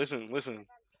 Listen.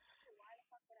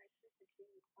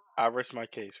 I rest my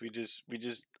case.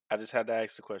 I just had to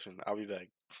ask the question. I'll be back.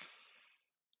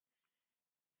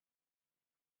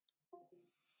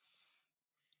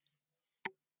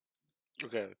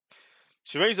 Okay.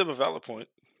 She brings up a valid point.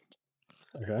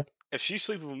 Okay. If she's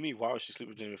sleeping with me, why would she sleep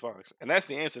with Jamie Foxx? And that's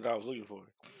the answer that I was looking for.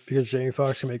 Because Jamie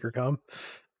Foxx can make her come.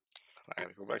 I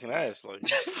gotta go back and ask. Like,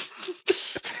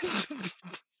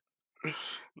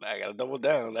 I gotta double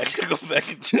down. I gotta go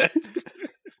back and check.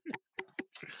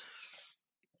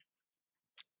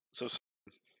 So,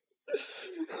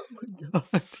 Oh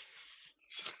my god.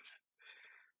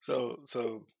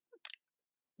 so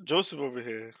Joseph over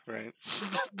here, right?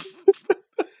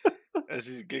 As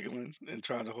he's giggling and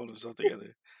trying to hold himself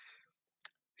together,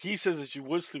 he says that you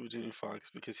would sleep with Jamie Foxx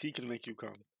because he can make you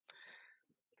come.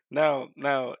 Now,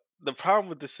 the problem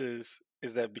with this is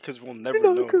that because we'll never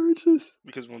know,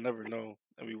 because we'll never know,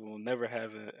 and we will never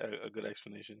have a good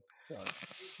explanation.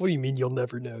 What do you mean you'll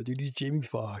never know, dude? He's Jamie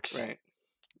Foxx. Right.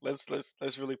 Let's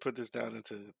really put this down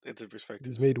into perspective.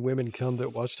 He's made women come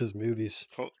that watched his movies.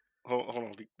 Hold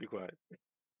on. Be quiet.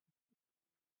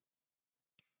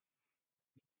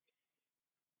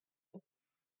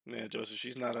 Yeah, Joseph,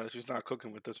 she's not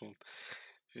cooking with this one.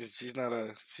 She's not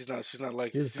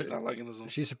liking this one.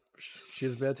 She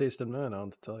has bad taste in men. I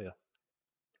want to tell you.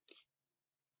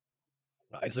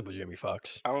 I sleep with Jamie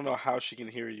Foxx. I don't know how she can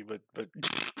hear you, but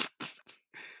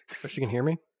But she can hear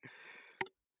me.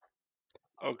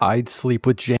 Okay. I'd sleep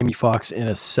with Jamie Foxx in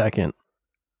a second.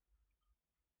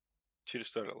 She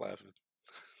just started laughing.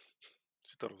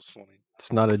 She thought it was funny.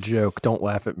 It's not a joke. Don't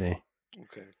laugh at me.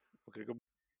 Okay. Go.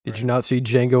 Did you not see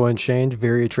Django Unchained?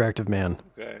 Very attractive man.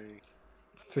 Okay.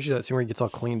 Especially that scene where he gets all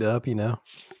cleaned up, you know?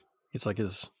 It's like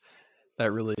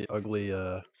that really ugly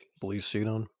blue suit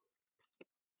on.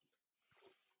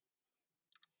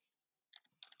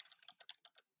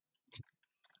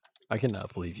 I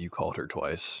cannot believe you called her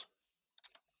twice.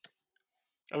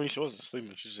 I mean, she wasn't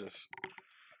sleeping. She's just...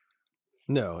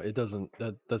 No, it doesn't.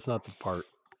 That's not the part.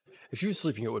 If she was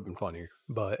sleeping, it would have been funnier.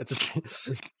 But at the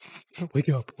same... Wake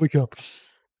up.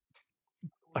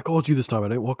 I called you this time. I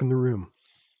didn't walk in the room.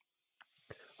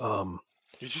 So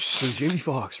Jamie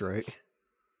Foxx, right?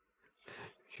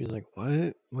 She's like,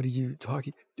 what? What are you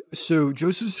talking? So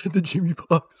Joseph said that Jamie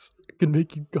Foxx can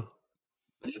make you come.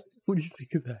 What do you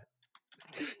think of that?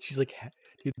 She's like,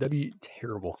 dude, that'd be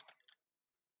terrible.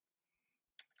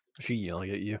 Is she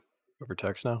yelling at you over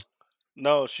text now?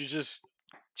 No, she's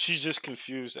just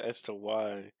confused as to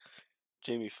why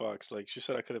Jamie Foxx. Like she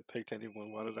said, I could have picked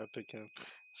anyone. Why did I pick him?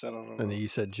 So I don't know. And then you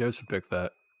said Joseph picked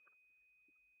that.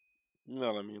 You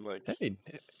know what I mean? Like, Hey,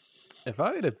 if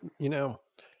I had a,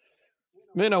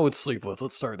 man I would sleep with,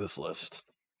 let's start this list.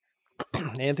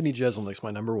 Anthony Jeselnik's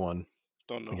my number one.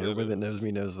 don't know Like, who that everybody that is. knows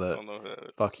me knows that. Don't know who that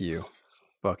is. Fuck you.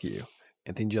 Fuck you.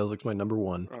 Anthony Jeselnik's my number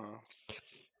one.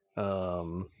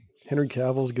 Henry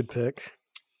Cavill's a good pick.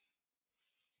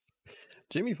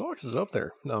 Jamie Foxx is up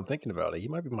there. No, I'm thinking about it. He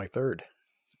might be my third.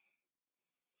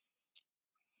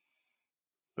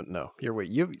 But no, here, wait.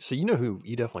 You definitely know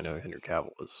who Henry Cavill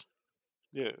is.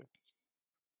 Yeah.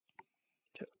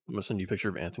 Okay. I'm gonna send you a picture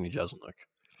of Anthony Jeselnik.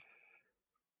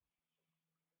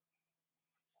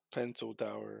 Pencil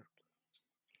Tower.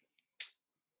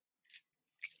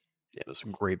 Yeah, that's a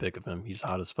great pick of him. He's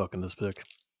hot as fuck in this pick.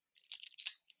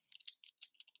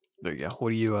 There you go.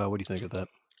 What do you think of that?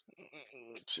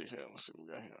 Let's see here. Let's see what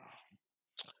we got here.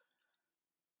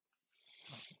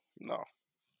 No.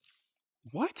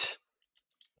 What?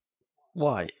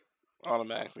 Why?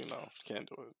 Automatically, no. Can't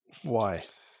do it. Why?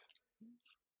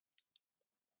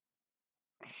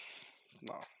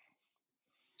 No.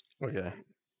 Okay.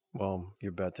 Well, you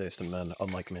have bad taste in men,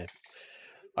 unlike me.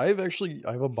 I have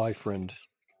a bi friend,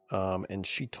 and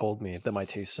she told me that my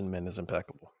taste in men is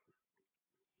impeccable.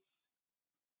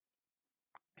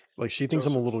 Like, she thinks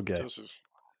I'm a little gay. Joseph.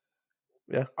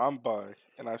 Yeah. I'm bi,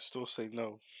 and I still say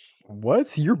no.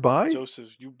 What? You're bi?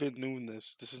 Joseph, you've been doing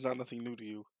this. This is not nothing new to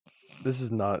you. This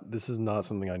is not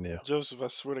something I knew. Joseph, I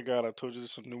swear to God, I've told you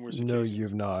this on numerous No, occasions.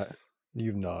 you've not.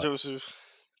 You've not. Joseph,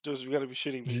 you gotta be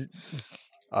shitting me.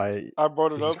 I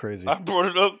brought it This is up. crazy. I brought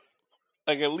it up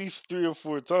like at least 3 or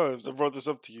 4 times. I brought this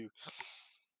up to you.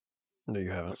 No, you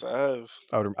haven't. Yes, I have.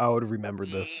 I would have remembered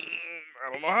this.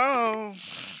 I don't know how.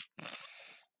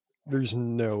 There's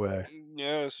no way.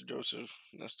 Yes, Joseph.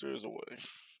 Yes, there is a way.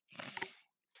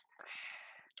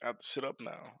 I have to sit up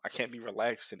now. I can't be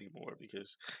relaxed anymore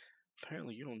because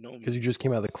apparently you don't know me. Because you just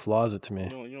came out of the closet to me. You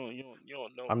don't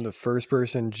know I'm me. the first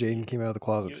person Jaden came out of the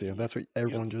closet to. That's what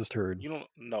everyone just heard. You don't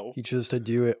know. He chose to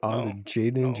do it on the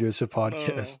Jaden and Joseph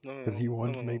podcast No, because he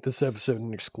wanted to make this episode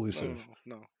an exclusive.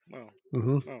 no.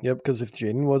 Yep, because if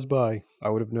Jaden was bi, I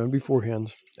would have known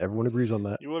beforehand. Everyone agrees on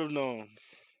that. You would have known.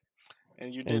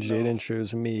 And you did And Jaden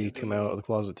chose me to come out of the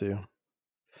closet too.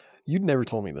 You'd never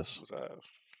told me this.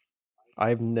 I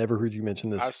have never heard you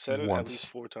mention this I've said it once. at least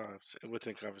 4 times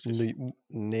within conversation.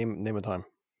 Name a time.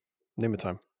 Name a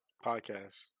time.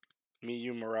 Podcast. Me,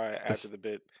 you, Mariah after the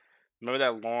bit. Remember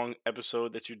that long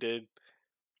episode that you did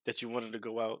that you wanted to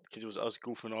go out because it was us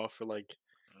goofing off for like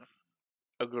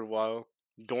a good while?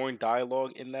 During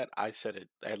dialogue in that, I said it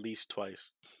at least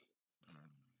twice.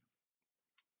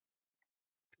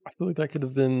 I feel like that could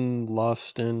have been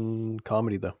lost in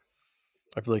comedy, though.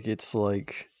 I feel like it's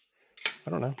like, I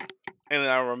don't know. And then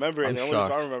I remember, and the only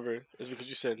reason I shocked. remember is because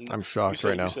you said, I'm shocked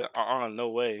right now. You said, no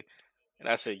way. And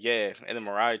I said, yeah. And then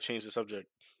Mariah changed the subject.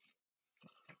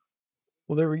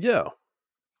 Well, there we go.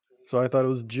 So I thought it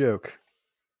was a joke.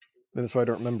 And that's why I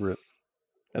don't remember it.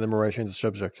 And then Mariah changed the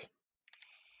subject.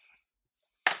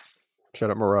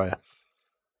 Shut up, Mariah.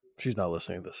 She's not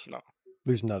listening to this. No.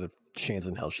 There's not a chance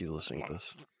in hell she's listening to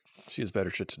this. She has better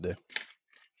shit to do.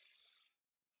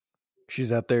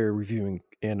 She's out there reviewing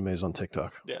animes on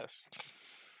TikTok. Yes.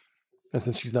 And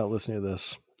since she's not listening to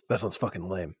this, that sounds fucking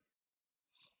lame.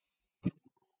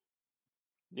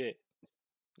 Yeah.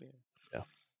 Yeah.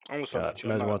 I'm just fucking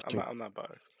you. I'm not bi.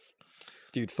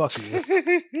 Dude, fuck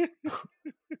you.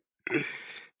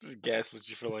 Just gaslit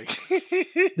you for like.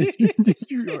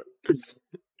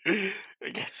 I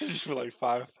guess just for like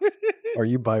 5. Are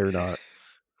you bi or not?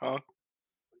 Huh?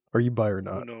 Are you bi or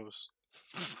not? Who knows?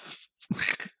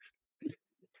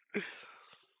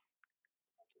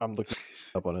 I'm looking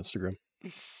up on Instagram.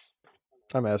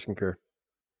 I'm asking her.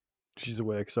 She's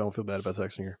awake, so I don't feel bad about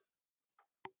texting her.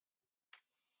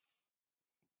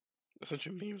 I sent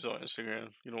you memes on Instagram.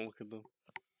 You don't look at them.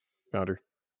 Found her.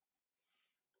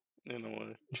 You know what?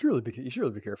 You should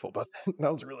really be careful about that.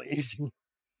 That was really easy.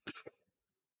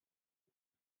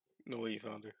 No way you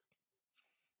found her.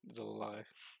 It's a lie.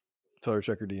 Tell her to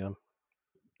check her DM.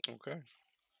 Okay.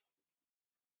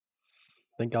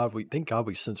 Thank God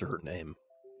we censor her name.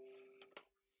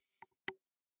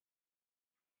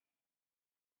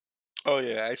 Oh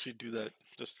yeah, I actually do that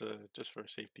just for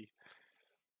safety.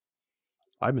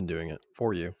 I've been doing it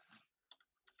for you.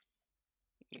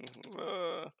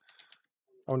 Uh, I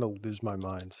want to lose my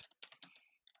mind.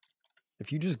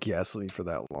 If you just gaslit me for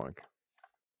that long,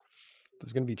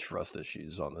 there's going to be trust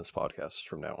issues on this podcast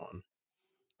from now on.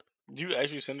 do you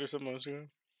actually send her something on Instagram?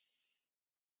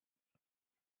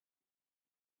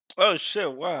 Oh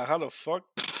shit! Wow, how the fuck?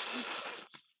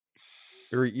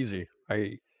 Very easy.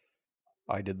 I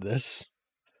did this.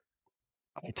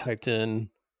 I typed in.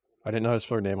 I didn't know how to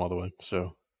spell her name all the way,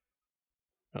 so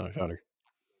I found her.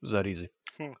 It was that easy.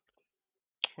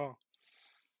 Huh.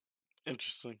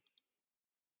 Interesting.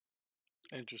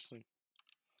 Interesting.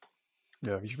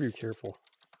 Yeah, you should be careful.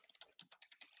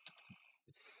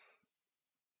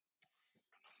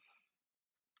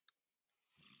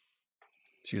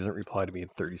 She doesn't reply to me in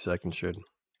 30 seconds, should.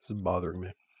 This is bothering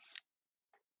me.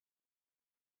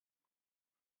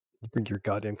 Bring your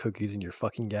goddamn cookies and your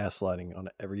fucking gaslighting on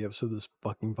every episode of this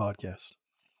fucking podcast.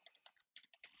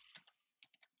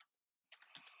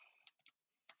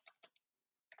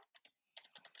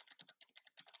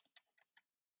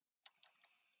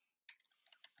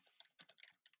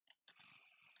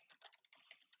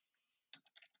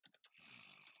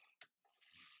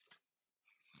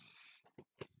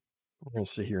 We're gonna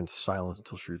sit here in silence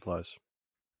until she replies.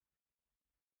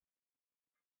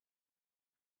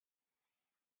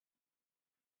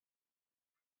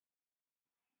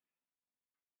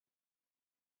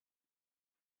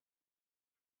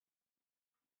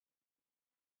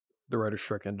 The writer's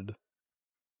strike ended.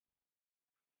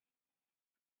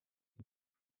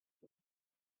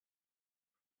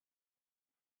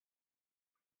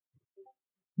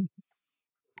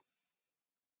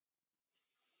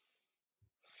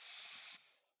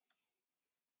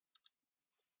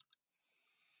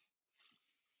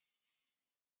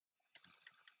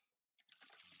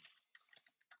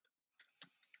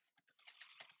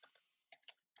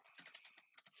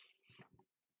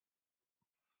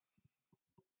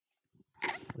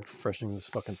 Refreshing this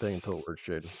fucking thing until it works,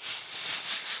 Jaden.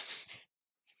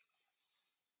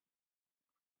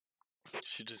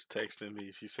 She just texted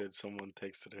me. She said someone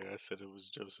texted her. I said it was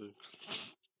Joseph.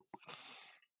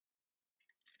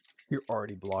 You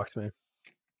already blocked me.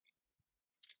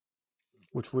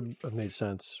 Which would have made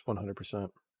sense, 100%.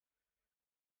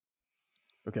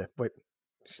 Okay, wait.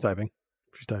 She's typing.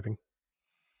 She's typing.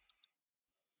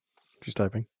 She's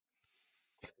typing.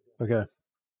 Okay.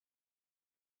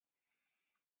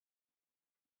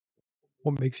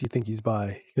 What makes you think he's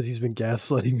bi? Because he's been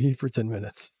gaslighting me for 10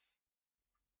 minutes.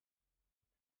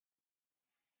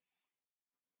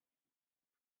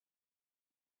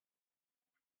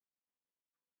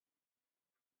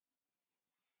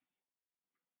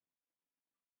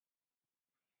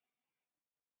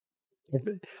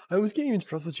 I always can't even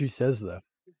trust what she says, though.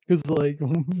 Because, like,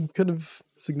 what kind of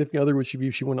significant other would she be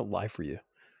if she wouldn't lie for you?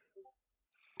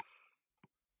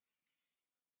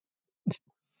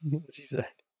 What'd she say?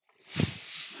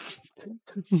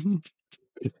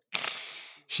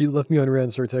 She left me on red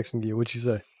and started texting you. What'd she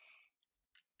say?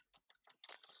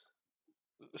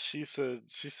 She said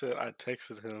I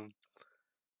texted him.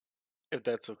 If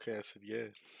that's okay, I said yeah.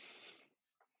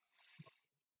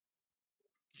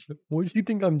 What do you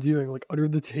think I'm doing, like, under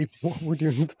the table while we're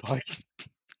doing the podcast?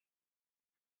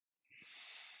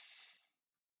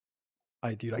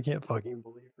 Dude, I can't fucking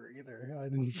believe her either. I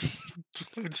didn't.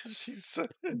 What did she say?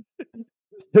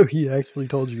 So he actually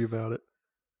told you about it.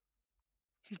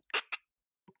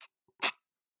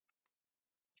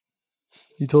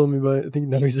 He told me about it. I think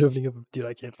now he's opening up. Dude,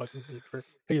 I can't fucking believe her.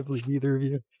 I can't believe either of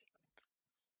you.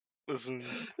 Listen,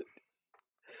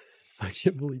 I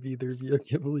can't believe either of you. I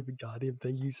can't believe a goddamn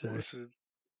thing you say. listen.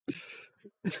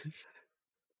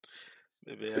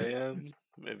 Maybe I am.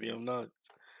 Maybe I'm not.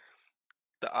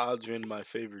 The odds are in my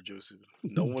favor, Joseph.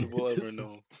 No one Dude, will ever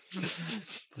know.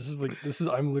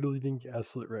 I'm literally being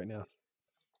gaslit right now.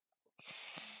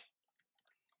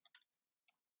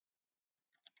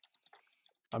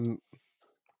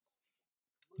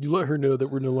 You let her know that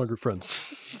we're no longer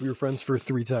friends. We were friends for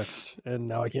 3 texts, and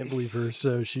now I can't believe her,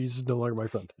 so she's no longer my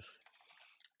friend.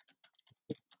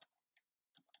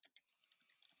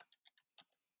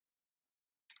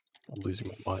 I'm losing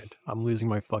my mind. I'm losing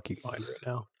my fucking mind right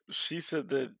now. She said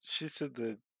that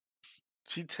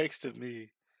she texted me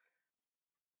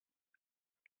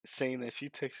saying that she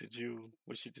texted you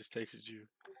when she just texted you.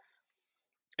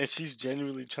 And she's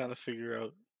genuinely trying to figure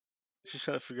out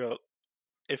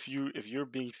if you're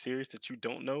being serious that you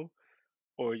don't know,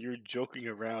 or you're joking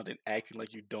around and acting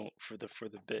like you don't for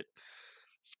the bit.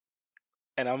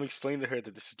 And I'm explaining to her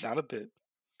that this is not a bit.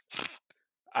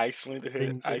 I explained to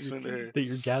her. That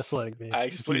you're gaslighting me. I You're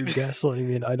explained. gaslighting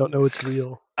me, and I don't know it's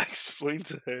real. I explained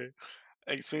to her.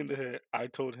 I explained to her. I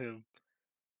told him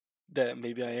that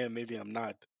maybe I am, maybe I'm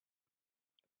not.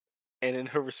 And in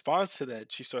her response to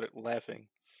that, she started laughing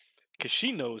because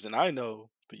she knows and I know,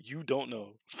 but you don't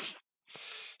know.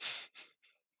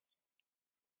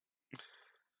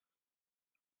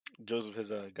 Joseph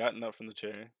has gotten up from the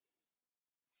chair.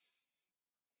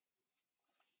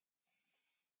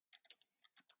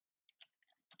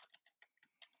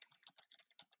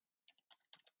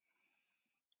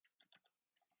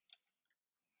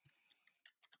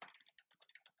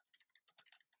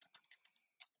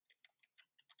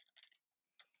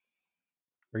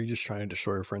 Are you just trying to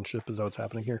destroy our friendship? Is that what's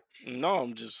happening here? No,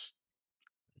 I'm just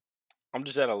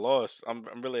at a loss. I'm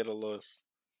really at a loss.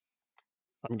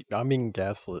 I'm being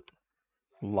gaslit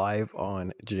live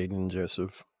on Jaden and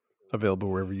Joseph, available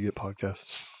wherever you get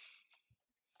podcasts.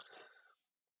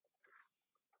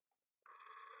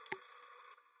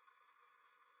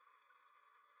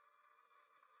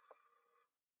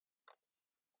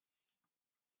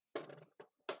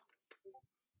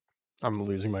 I'm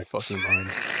losing my fucking mind.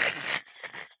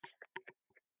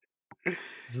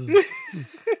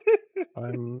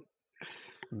 I'm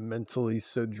mentally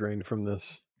so drained from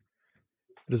this.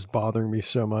 It is bothering me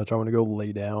so much. I want to go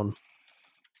lay down.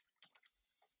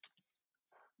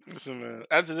 Listen, man.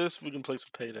 After this, we can play some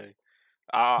Payday.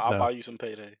 I'll No. buy you some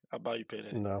Payday. I'll buy you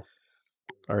Payday. No.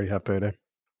 I already have Payday.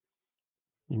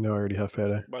 You know I already have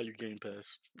Payday. I'll buy you Game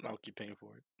Pass. And I'll keep paying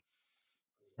for it.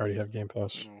 I already have Game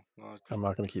Pass. No, I'm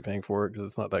not going to keep paying for it because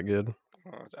it's not that good.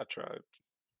 I tried.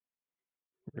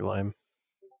 You're lame.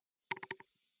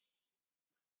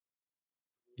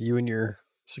 You and your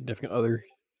significant other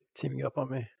teaming up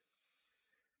on me.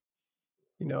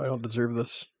 You know I don't deserve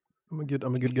this. I'm a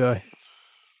good guy.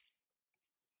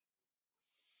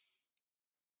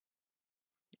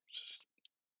 Just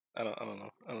I don't know.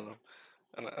 I don't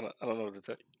know what to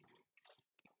tell you.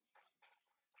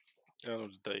 I don't know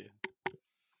what to tell you.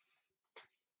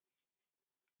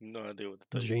 No idea what to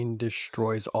tell you. Jane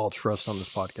destroys all trust on this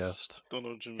podcast Don't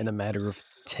know what you mean. in a matter of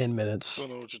 10 minutes. Don't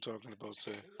know what you're talking about,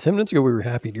 sir. 10 minutes ago we were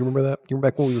happy. Do you remember that? You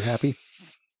remember back when we were happy?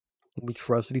 When we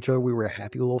trusted each other, we were a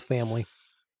happy little family.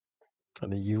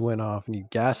 And then you went off and you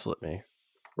gaslit me.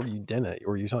 Or you didn't,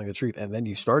 or you telling the truth, and then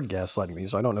you started gaslighting me,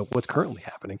 so I don't know what's currently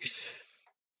happening.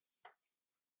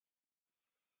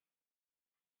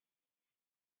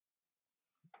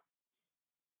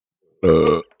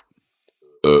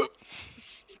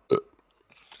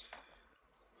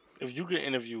 If you could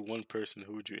interview one person,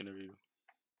 who would you interview?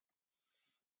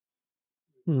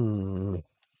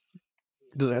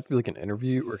 Does it have to be like an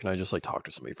interview, or can I just like talk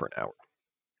to somebody for an hour?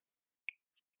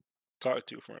 Talk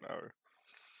to for an hour.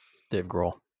 Dave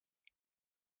Grohl.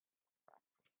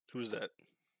 Who's that?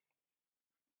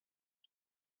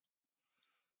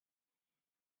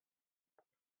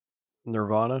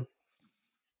 Nirvana.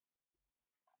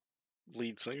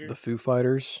 Lead singer? The Foo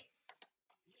Fighters.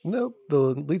 Nope, the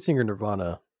lead singer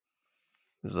Nirvana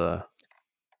is he's a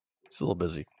little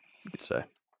busy, you could say.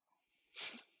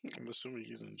 I'm assuming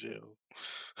he's in jail.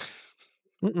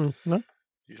 No.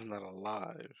 He's not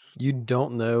alive. You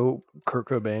don't know Kurt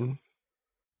Cobain,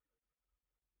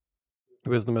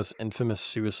 who is the most infamous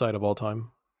suicide of all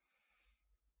time?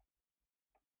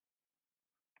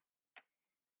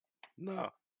 No.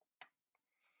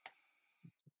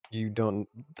 You don't.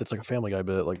 That's like a Family Guy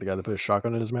bit, like the guy that put a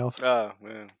shotgun in his mouth. Ah,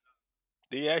 man.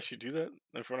 Did he actually do that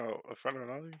in front of an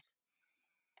audience?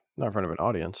 Not in front of an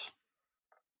audience.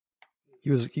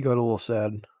 He got a little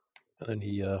sad, and then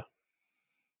he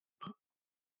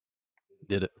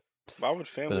did it. Why would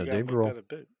Family Guy Dave make Grohl. that a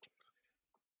bit?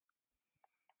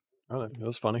 I don't know. It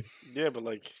was funny. Yeah, but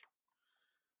like,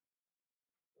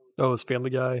 Oh, is Family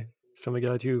Guy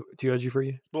too edgy for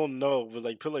you? well, no, but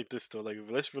like, put like this though. Like,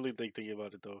 let's really think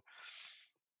about it though.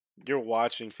 You're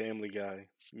watching Family Guy,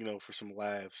 for some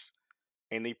laughs,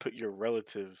 and they put your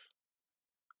relative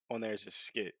on there as a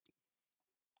skit.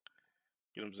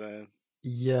 You know what I'm saying?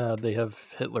 Yeah, they have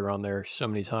Hitler on there so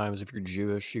many times. If you're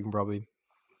Jewish, you can probably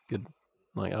get,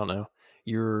 like, I don't know.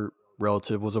 Your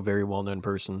relative was a very well-known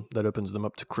person. That opens them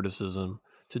up to criticism,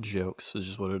 to jokes. Is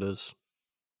just what it is.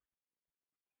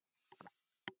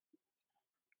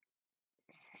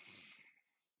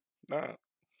 Nah.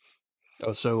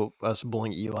 Oh, so us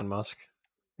bullying Elon Musk?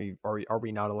 Are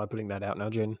we not allowed putting that out now,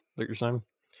 Jane? That you're saying?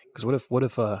 Because what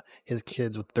if his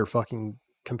kids with their fucking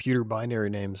computer binary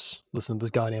names listen to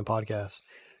this goddamn podcast?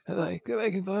 They're like, they're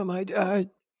making fun of my dad.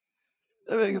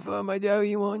 They're making fun of my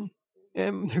daddy one.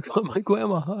 And they're calling my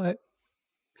grandma hot.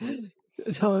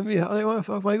 They're telling me how they want to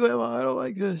fuck my grandma. I don't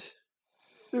like this.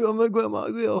 They're calling my grandma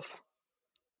a gilf.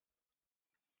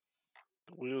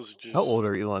 The wheels are just. How old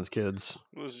are Elon's kids?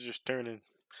 Wheels are just turning.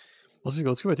 Let's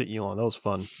go back to Elon. That was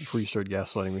fun. Before you started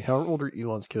gaslighting me, how old are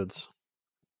Elon's kids?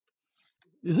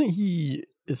 Is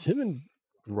him and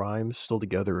Grimes still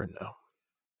together or no?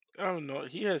 I don't know.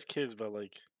 He has kids by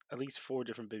like at least 4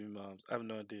 different baby moms. I have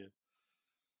no idea.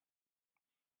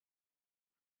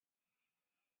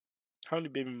 How many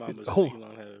baby mamas does Oh,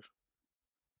 Elon have?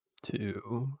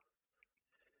 2.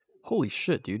 Holy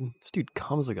shit, dude! This dude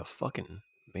comes like a fucking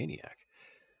maniac.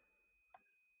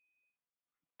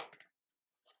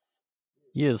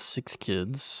 He has 6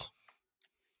 kids.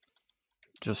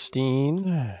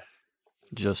 Justine,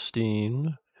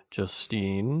 Justine,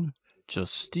 Justine,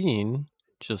 Justine,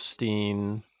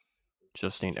 Justine,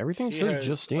 Justine. Everything He says has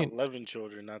Justine. 11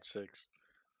 children, not 6.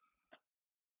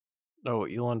 Oh,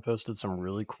 Elon posted some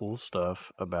really cool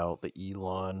stuff about the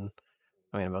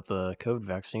about the COVID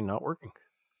vaccine not working.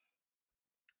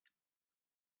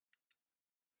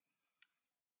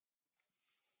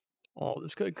 Oh,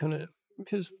 this guy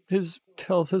his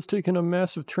health has taken a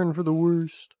massive turn for the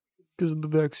worst because of the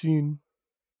vaccine.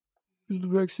 Because of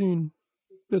the vaccine.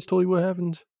 That's totally what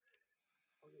happened.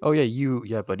 Oh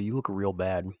yeah, buddy, you look real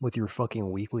bad with your fucking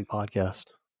weekly podcast.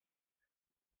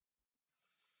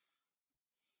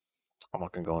 I'm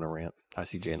not gonna go on a rant. I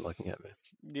see Jane looking at me.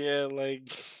 Yeah,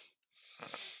 like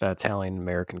That Italian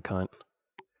American cunt.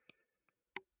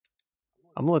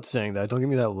 I'm not saying that. Don't give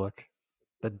me that look.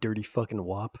 That dirty fucking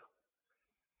wop.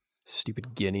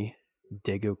 Stupid guinea.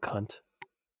 Dago cunt.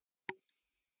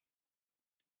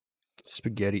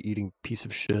 Spaghetti eating piece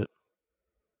of shit.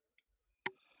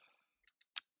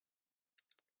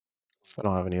 I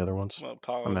don't have any other ones. I I'm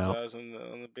out. apologize on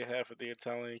the behalf of the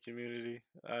Italian community.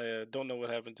 I don't know what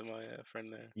happened to my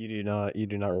friend there. You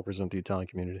do not represent the Italian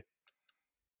community.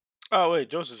 Oh wait,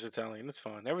 Joseph's Italian. It's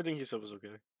fine. Everything he said was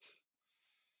okay.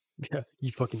 Yeah,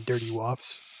 you fucking dirty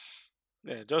wops.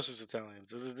 Yeah, Joseph's Italian,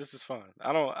 so this is fine.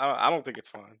 I don't think it's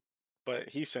fine, but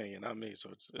he's saying it, not me.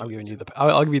 So I'm giving it's you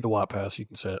I'll give you the wop pass. You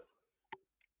can say it.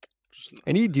 just,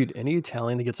 Any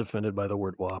Italian that gets offended by the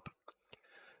word wop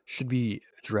should be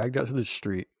dragged out to the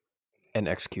street and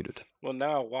executed. well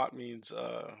now what means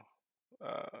uh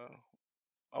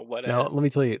a wet Now, ass. let me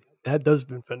tell you, that does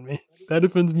offend me. That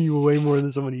offends me way more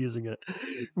than somebody using it.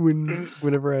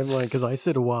 Whenever I'm like, because I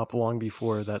said WAP long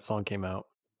before that song came out,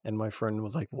 and my friend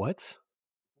was like, "What?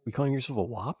 You calling yourself a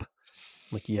WAP?" I'm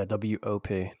like, yeah, WOP,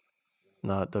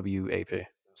 not WAP.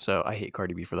 So I hate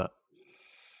Cardi B for that.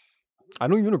 I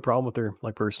don't even have a problem with her,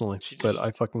 like personally, She but just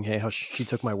I fucking hate how she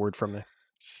took my word from me.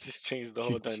 she just changed the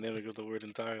whole She dynamic of the word it's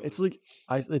entirely. like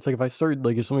it's like if I started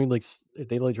like if somebody like if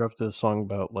they like dropped a song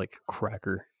about like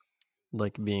cracker,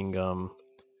 like being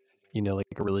like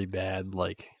a really bad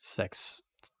like sex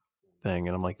thing,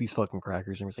 and I'm like these fucking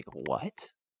crackers, and he's like,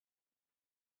 what?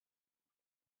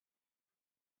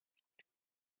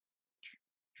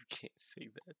 You can't say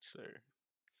that, sir.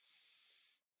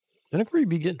 Didn't Cardi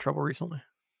B get in trouble recently?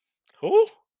 Who?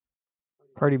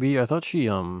 Cardi B, I thought she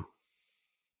like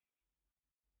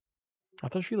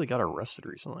got arrested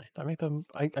recently. I make them.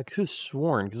 I could have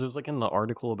sworn because it was like in the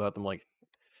article about them like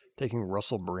taking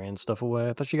Russell Brand stuff away.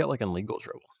 I thought she got like in legal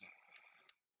trouble.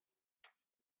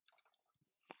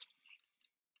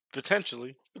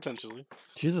 Potentially, potentially.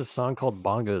 She has a song called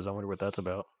Bongos. I wonder what that's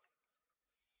about.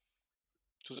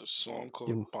 There's a song called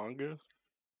Even Bonga.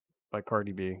 by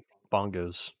Cardi B.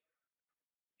 Bongos.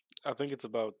 I think it's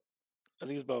about. I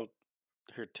think it's about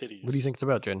her What do you titties. think it's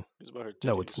about, Jen? It's about her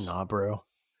No, it's titties. not, bro.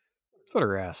 It's about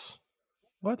her ass.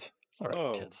 What? All right,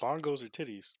 No, tits. bongos are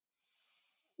titties.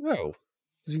 No,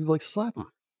 because you like slap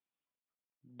them.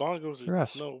 Bongos are Her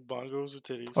ass. no bongos are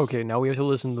titties. Okay, now we have to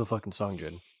listen to the fucking song,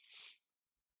 Jen.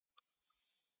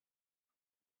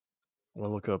 I'm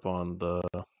gonna look up on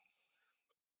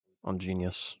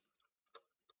Genius.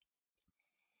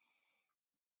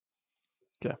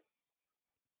 Okay.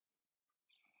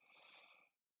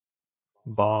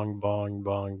 Bong, bong,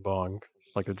 bong, bong,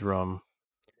 like a drum.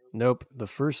 Nope. The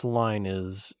first line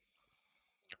is,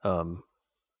 um,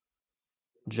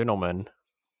 gentlemen,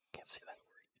 can't say that.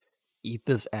 Eat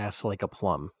this ass like a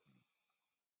plum.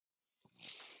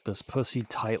 This pussy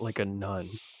tight like a nun.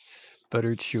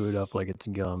 Better chew it up like it's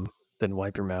gum. Then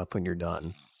wipe your mouth when you're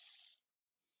done.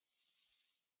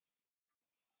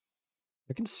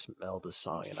 I can smell the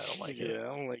song and I don't like it. Yeah,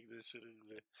 I don't like this shit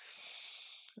either.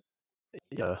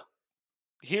 Yeah.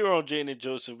 Here on Jane and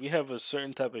Joseph, we have a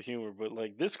certain type of humor, but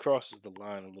like this crosses the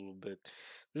line a little bit.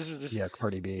 This is this. Yeah,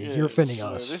 Cardi B. You're Yeah, offending yeah.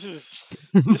 us. This is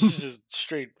just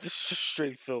straight. This is just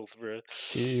straight filth, bro.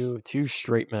 Two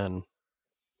straight men,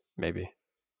 maybe.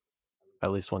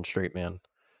 At least one straight man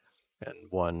and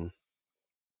one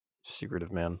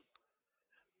secretive man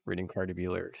reading Cardi B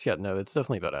lyrics. Yeah, no, it's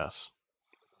definitely about ass.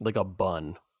 Like a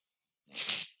bun.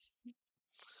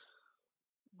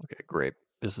 Okay, great.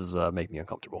 This is making me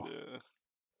uncomfortable. Yeah.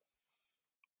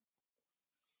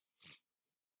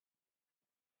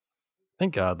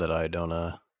 Thank God that I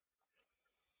don't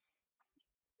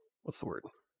what's the word?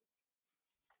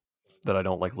 That I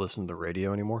don't like listen to the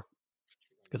radio anymore.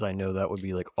 Because I know that would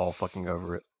be like all fucking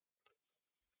over it.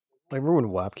 Like remember when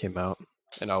WAP came out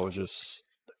and I was just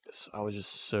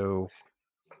so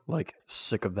like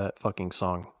sick of that fucking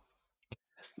song.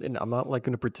 And I'm not like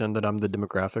gonna pretend that I'm the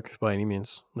demographic by any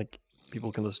means. Like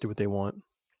people can listen to what they want.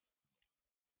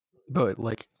 But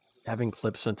like having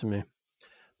clips sent to me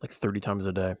like 30 times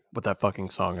a day with that fucking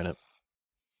song in it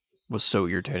was so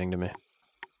irritating to me.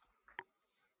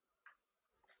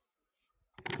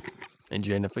 And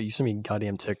Jane, if you send me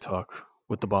goddamn TikTok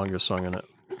with the Bongo song in it,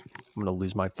 I'm gonna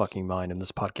lose my fucking mind and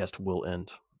this podcast will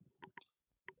end.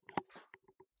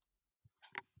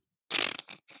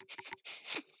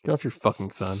 Get off your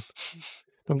fucking phone.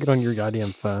 Don't get on your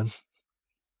goddamn phone.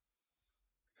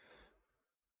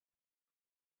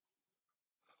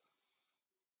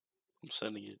 I'm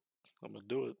sending it. I'm gonna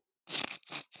do it.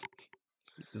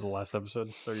 The last episode,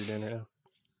 is that what you're doing right now?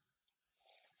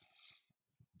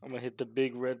 I'm gonna hit the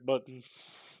big red button.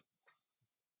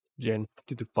 Jen,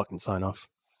 do the fucking sign off.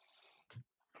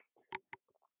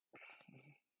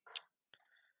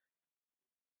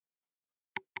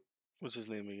 What's his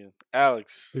name again?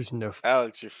 Alex. There's no.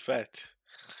 Alex, you're fat.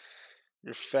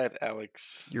 You're fat,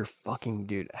 Alex. You're fucking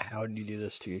dude. How did you do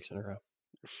this 2 weeks in a row?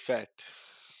 You're fat.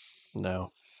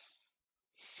 No.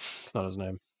 It's not his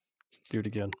name. Do it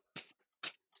again.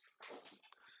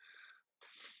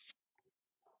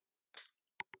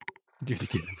 Do it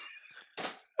again.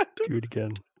 Do it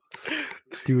again.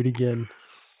 Do it again.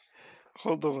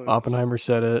 Hold on. Oppenheimer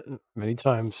said it many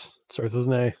times. Starts with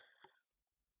an A.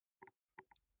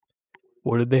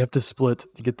 What did they have to split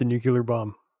to get the nuclear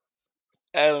bomb?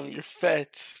 Adam, you're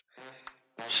fat.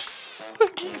 You're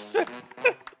fucking fat.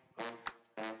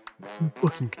 You're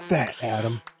fucking fat,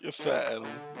 Adam. You're fat, Adam.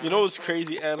 You know what's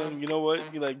crazy, Adam? You know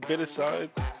what? You like bit aside.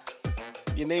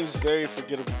 Your name's very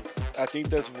forgettable. I think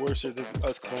that's worse than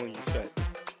us calling you fat.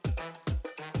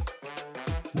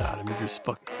 Nah, Adam, you're just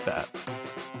fucking fat.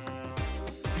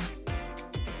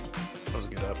 That was a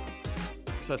good up.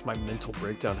 So that's my mental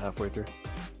breakdown halfway through.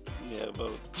 Yeah,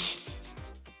 but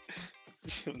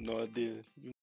you have no idea.